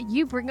proving that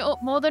you bring it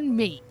up more than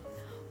me.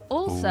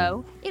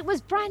 Also, it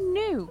was brand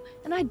new,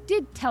 and I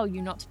did tell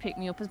you not to pick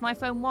me up as my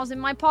phone was in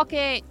my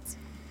pocket.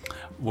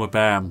 Well,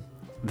 bam.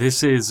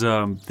 This is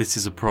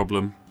a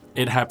problem.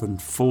 It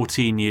happened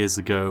 14 years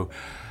ago.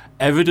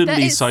 Evidently,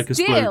 That is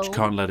Psychosplodge still-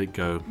 can't let it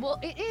go. Well,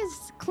 it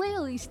is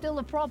clearly still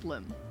a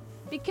problem.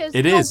 Because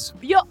It is.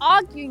 You're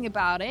arguing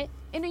about it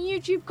in a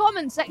YouTube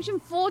comment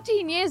section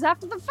 14 years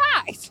after the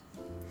fact.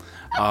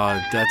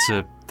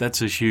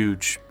 That's a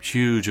huge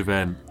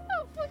event.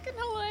 Oh, fucking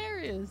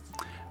hilarious.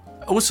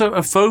 Also,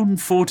 a phone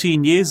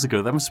 14 years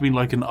ago, that must have been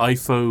like an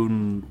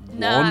iPhone 1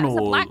 No, it's a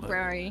or...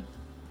 BlackBerry.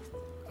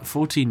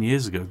 14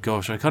 years ago?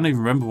 Gosh, I can't even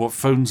remember what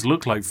phones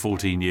looked like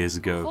 14 years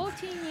ago.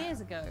 14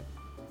 years ago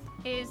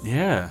is...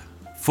 Yeah.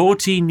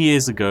 14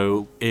 years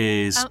ago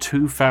is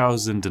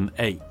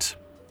 2008.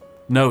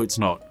 No, it's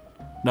not.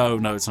 No,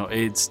 it's not.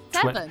 It's...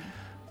 7.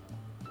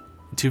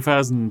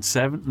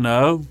 2007?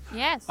 No.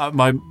 Yes.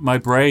 My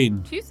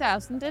brain.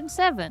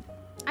 2007.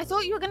 I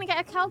thought you were going to get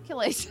a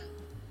calculator.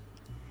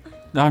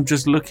 No, I'm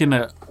just looking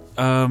at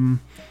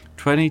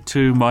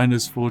 22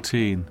 minus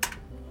 14.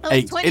 Oh,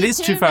 8. it's It is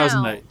 22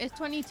 2008. now. It's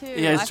 22.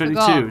 Yeah, it's I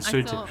 22. forgot. It's I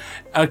 22. thought-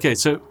 Okay,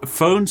 so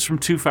phones from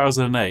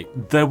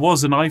 2008. There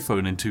was an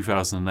iPhone in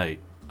 2008.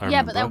 I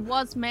Yeah, but there remember.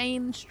 was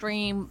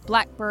mainstream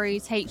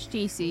Blackberries,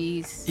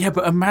 HTCs. Yeah,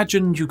 but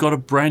imagine you got a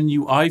brand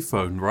new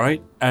iPhone,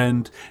 right?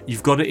 And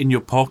you've got it in your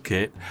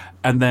pocket,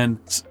 and then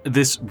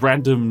this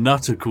random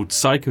nutter called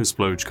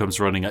Psychosplodge comes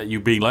running at you,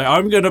 being like,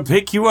 I'm going to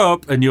pick you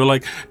up. And you're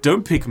like,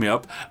 don't pick me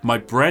up. My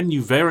brand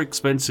new, very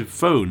expensive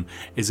phone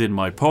is in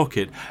my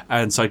pocket.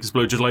 And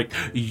Psychosplodge is like,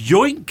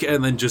 yoink.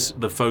 And then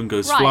just the phone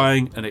goes Right.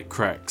 flying and it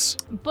cracks.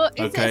 But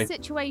is Okay. it a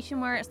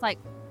situation where it's like,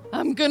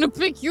 I'm going to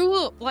pick you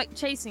up, like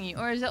chasing you?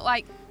 Or is it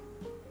like,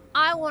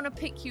 I want to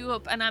pick you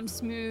up and I'm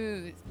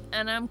smooth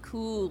and I'm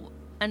cool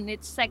and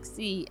it's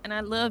sexy and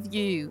I love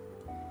you?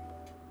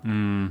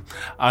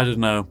 I don't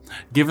know.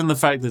 Given the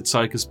fact that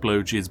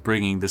Psychosplodge is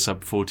bringing this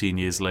up 14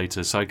 years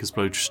later,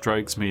 Psychosplodge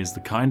strikes me as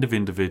the kind of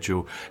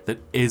individual that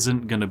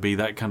isn't going to be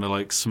that kind of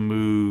like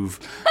smooth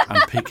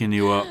and picking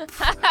you up.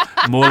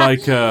 More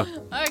like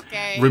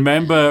Okay.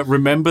 remember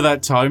that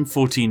time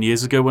 14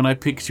 years ago when I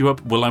picked you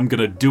up? Well, I'm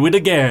going to do it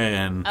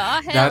again. Oh,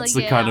 hell That's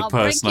the yeah. kind of I'll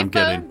person break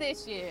I'm your getting. phone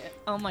this year.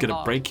 Oh my Gonna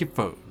god. break your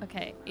phone.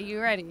 Okay, are you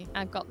ready?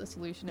 I've got the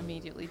solution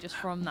immediately just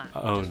from that.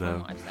 Oh, just no.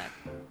 From what I've said.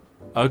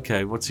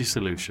 Okay, what's your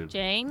solution?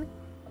 Jane,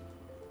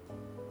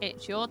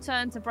 it's your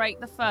turn to break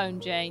the phone,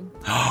 Jane.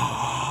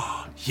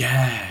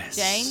 Yes.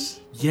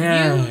 Jane,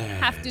 Yes. you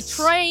have to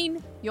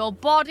train your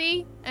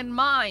body and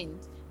mind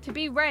to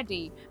be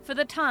ready for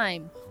the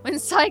time when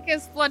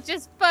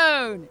Psychosplodge's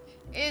phone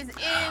is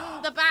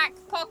in the back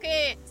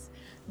pocket.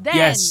 Then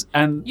Yes,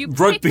 and you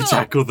rugby pick up-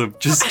 tackle them.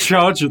 Just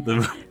charge at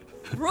them.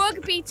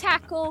 rugby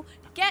tackle,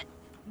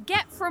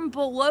 get from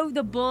below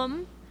the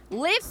bum,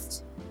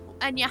 lift,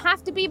 and you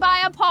have to be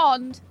by a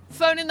pond.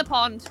 Phone in the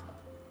pond.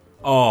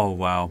 Oh,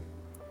 wow.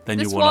 Then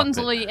The you want swans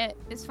will eat it.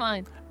 It's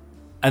fine.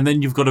 And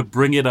then you've got to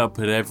bring it up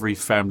at every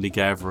family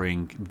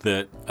gathering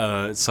that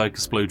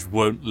Psychosplodge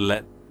won't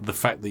let the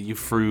fact that you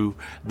threw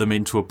them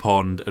into a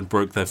pond and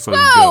broke their phone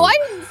No, go. I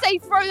didn't say say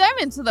throw them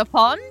into the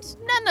pond.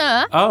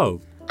 No.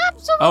 Oh.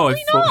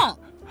 Absolutely not.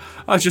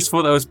 I just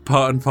thought that was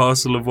part and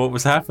parcel of what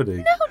was happening.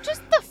 No,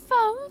 just the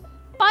phone.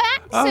 By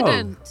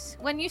accident.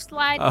 When you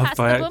slide past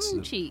the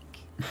bum cheek.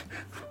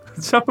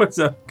 It's always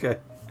okay.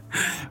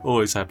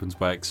 Always happens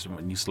by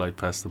accident when you slide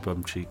past the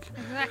bum cheek.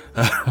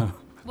 Exactly.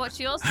 What's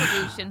your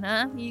solution,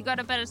 huh? You got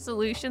a better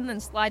solution than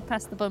slide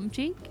past the bum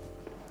cheek?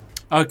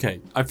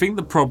 Okay, I think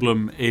the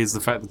problem is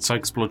the fact that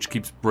Psychosplodge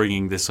keeps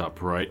bringing this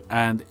up, right?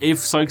 And if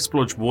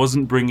Psychosplodge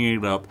wasn't bringing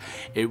it up,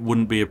 it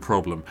wouldn't be a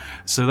problem.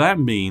 So that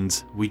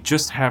means we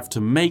just have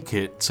to make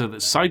it so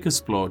that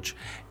Psychosplodge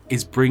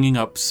is bringing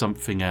up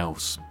something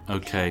else,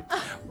 okay?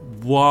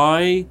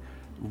 Why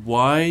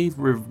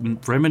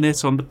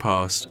reminisce on the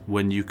past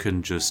when you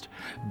can just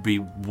be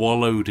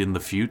wallowed in the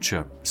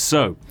future?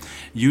 So,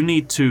 you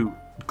need to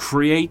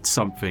create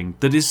something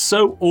that is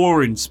so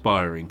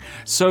awe-inspiring,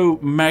 so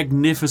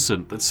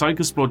magnificent that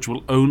Psychosplodge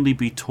will only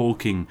be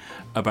talking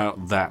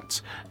about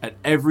that at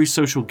every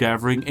social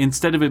gathering,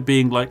 instead of it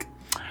being like,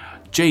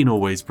 Jane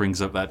always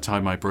brings up that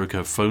time I broke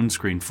her phone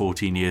screen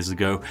 14 years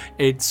ago.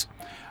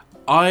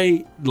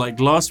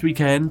 Last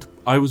weekend,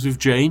 I was with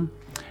Jane.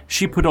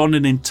 She put on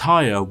an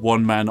entire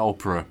one-man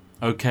opera,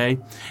 okay?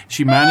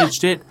 She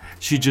managed it.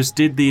 She just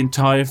did the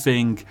entire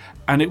thing,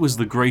 and it was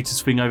the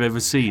greatest thing I've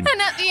ever seen.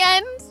 And at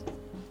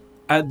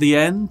the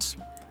end,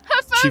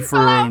 her phone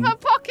fell out of her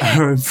pocket.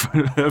 Her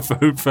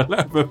phone fell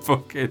out of her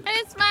pocket. And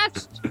it's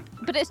smashed.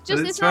 But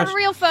it's not a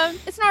real phone.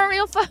 It's not a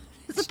real phone.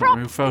 It's a prop.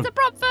 It's a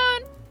prop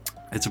phone.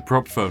 It's a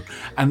prop phone.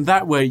 And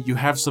that way you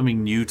have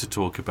something new to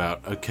talk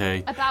about,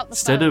 okay? About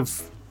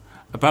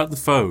the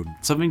phone,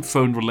 something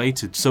phone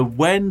related. So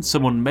when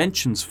someone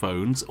mentions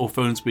phones or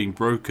phones being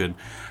broken,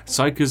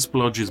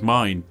 Psychosplodge's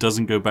mind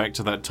doesn't go back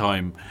to that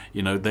time,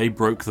 they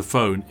broke the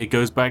phone. It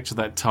goes back to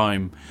that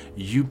time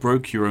you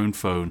broke your own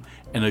phone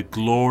in a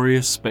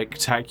glorious,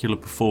 spectacular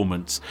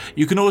performance.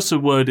 You can also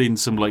word in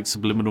some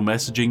subliminal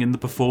messaging in the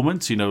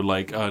performance,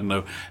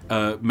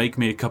 make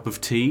me a cup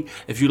of tea.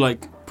 If you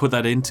put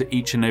that into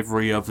each and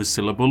every other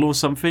syllable or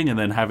something and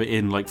then have it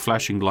in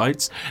flashing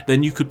lights,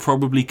 then you could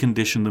probably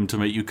condition them to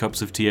make you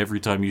cups of tea every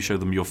time you show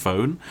them your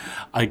phone.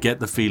 I get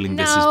the feeling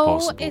this is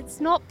possible. No,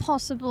 it's not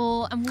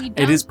possible, and we don't.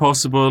 It is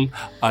possible.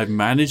 I've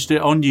managed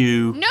it on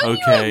you. No,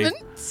 okay. you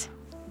haven't.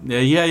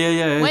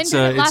 Yeah. When did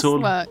it last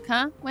work,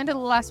 huh? When did it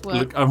last work?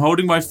 Look, I'm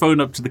holding my phone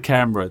up to the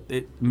camera.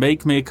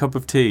 Make me a cup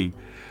of tea.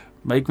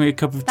 Make me a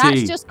cup of tea.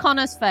 That's just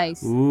Connor's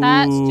face. Ooh,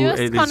 That's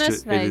just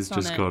Connor's face. It is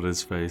just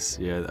Connor's face.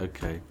 Yeah,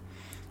 okay.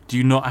 Do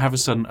you not have a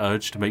sudden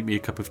urge to make me a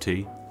cup of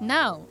tea?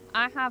 No,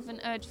 I have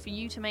an urge for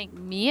you to make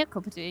me a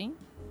cup of tea.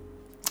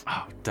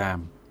 Oh,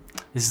 damn.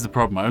 This is the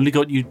problem.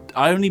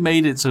 I only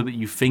made it so that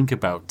you think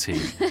about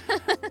tea.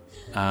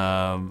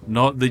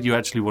 Not that you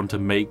actually want to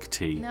make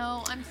tea.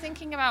 No, I'm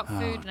thinking about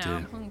food now. Dear.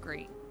 I'm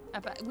hungry.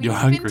 You're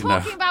hungry now. We've been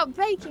talking about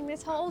baking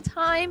this whole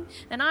time,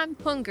 and I'm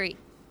hungry.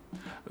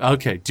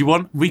 Okay,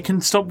 we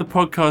can stop the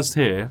podcast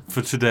here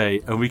for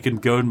today, and we can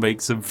go and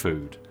make some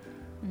food.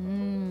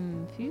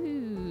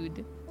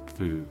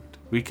 Food.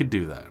 We could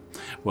do that.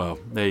 Well,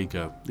 there you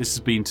go. This has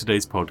been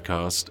today's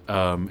podcast.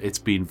 It's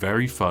been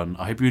very fun.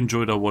 I hope you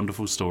enjoyed our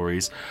wonderful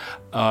stories.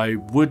 I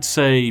would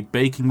say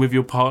baking with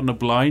your partner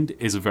blind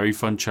is a very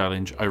fun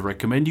challenge. I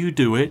recommend you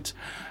do it.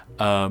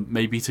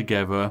 Maybe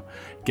together.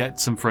 Get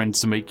some friends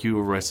to make you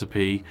a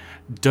recipe.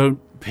 Don't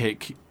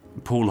pick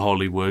Paul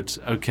Hollywood.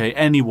 Okay,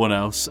 anyone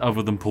else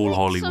other than Paul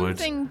Hollywood.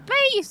 Something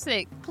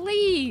basic,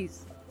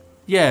 please.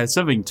 Yeah,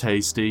 something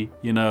tasty,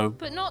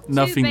 But not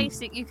too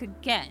basic you could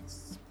guess.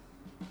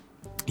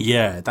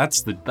 Yeah,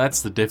 that's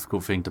the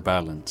difficult thing to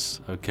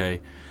balance, okay?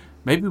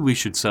 Maybe we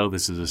should sell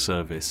this as a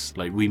service.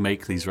 We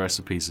make these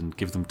recipes and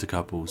give them to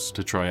couples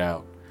to try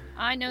out.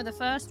 I know the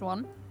first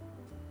one.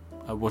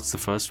 What's the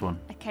first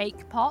one? A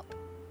cake pop.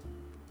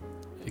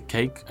 A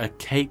cake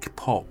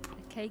pop?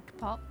 A cake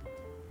pop.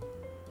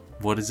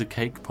 What is a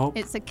cake pop?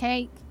 It's a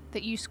cake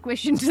that you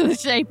squish into the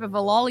shape of a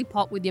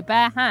lollipop with your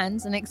bare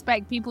hands and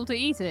expect people to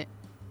eat it.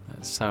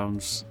 That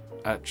sounds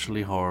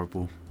actually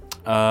horrible.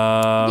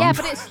 Yeah,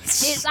 but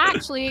it's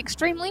actually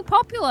extremely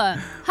popular.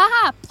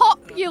 Haha,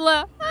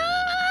 popular.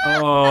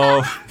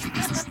 Oh.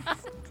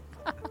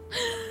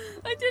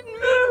 I didn't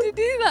mean to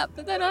do that,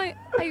 but then I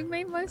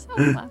made myself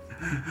laugh.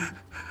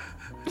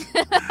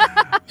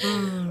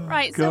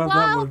 Right, so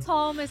while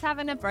Tom is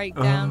having a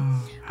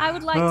breakdown, I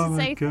would like to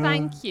say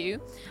thank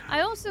you. I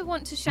also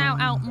want to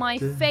shout out my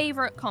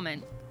favourite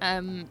comment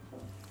from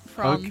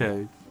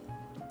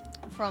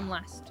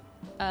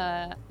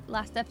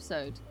last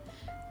episode.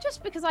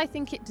 Just because I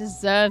think it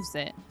deserves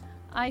it.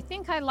 I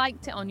think I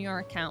liked it on your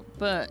account,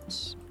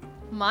 but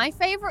my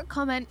favourite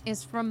comment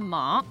is from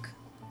Mark,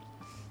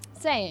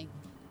 saying,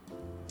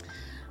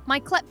 "My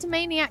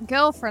kleptomaniac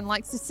girlfriend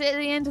likes to sit at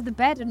the end of the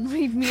bed and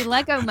read me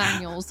Lego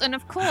manuals, and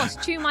of course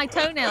chew my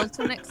toenails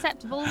to an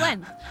acceptable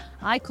length.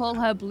 I call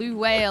her Blue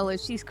Whale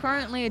as she's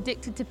currently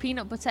addicted to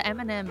peanut butter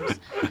M&Ms.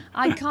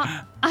 I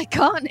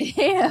can't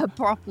hear her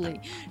properly.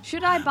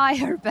 Should I buy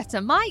her a better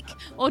mic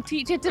or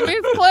teach her to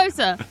move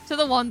closer to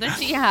the one that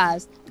she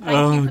has?"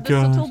 Thank you for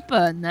the subtle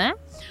burn there.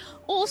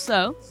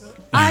 Also,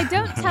 I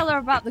don't tell her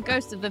about the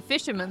ghost of the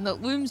fisherman that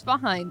looms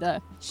behind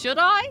her. Should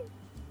I?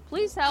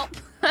 Please help.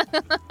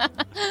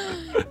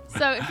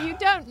 So if you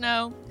don't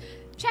know,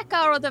 check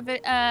our other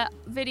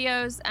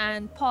videos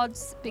and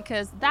pods,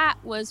 because that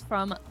was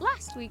from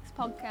last week's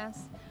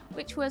podcast,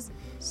 which was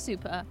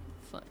super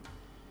fun.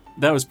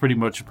 That was pretty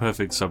much a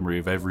perfect summary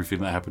of everything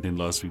that happened in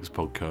last week's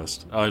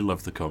podcast. I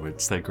love the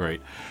comments. They're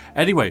great.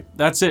 Anyway,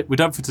 that's it. We're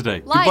done for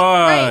today. Like,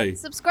 Goodbye. rate,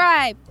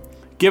 subscribe.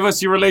 Give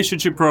us your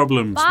relationship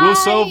problems. Bye. We'll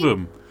solve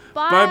them.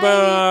 Bye. Bye-bye. What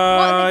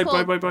are they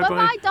Bye-bye. called?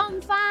 Bye-bye, Dom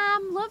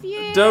fam. Love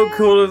you. Don't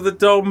call her the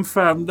Dom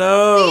fam.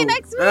 No. See you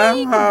next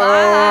week.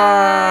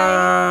 Bye.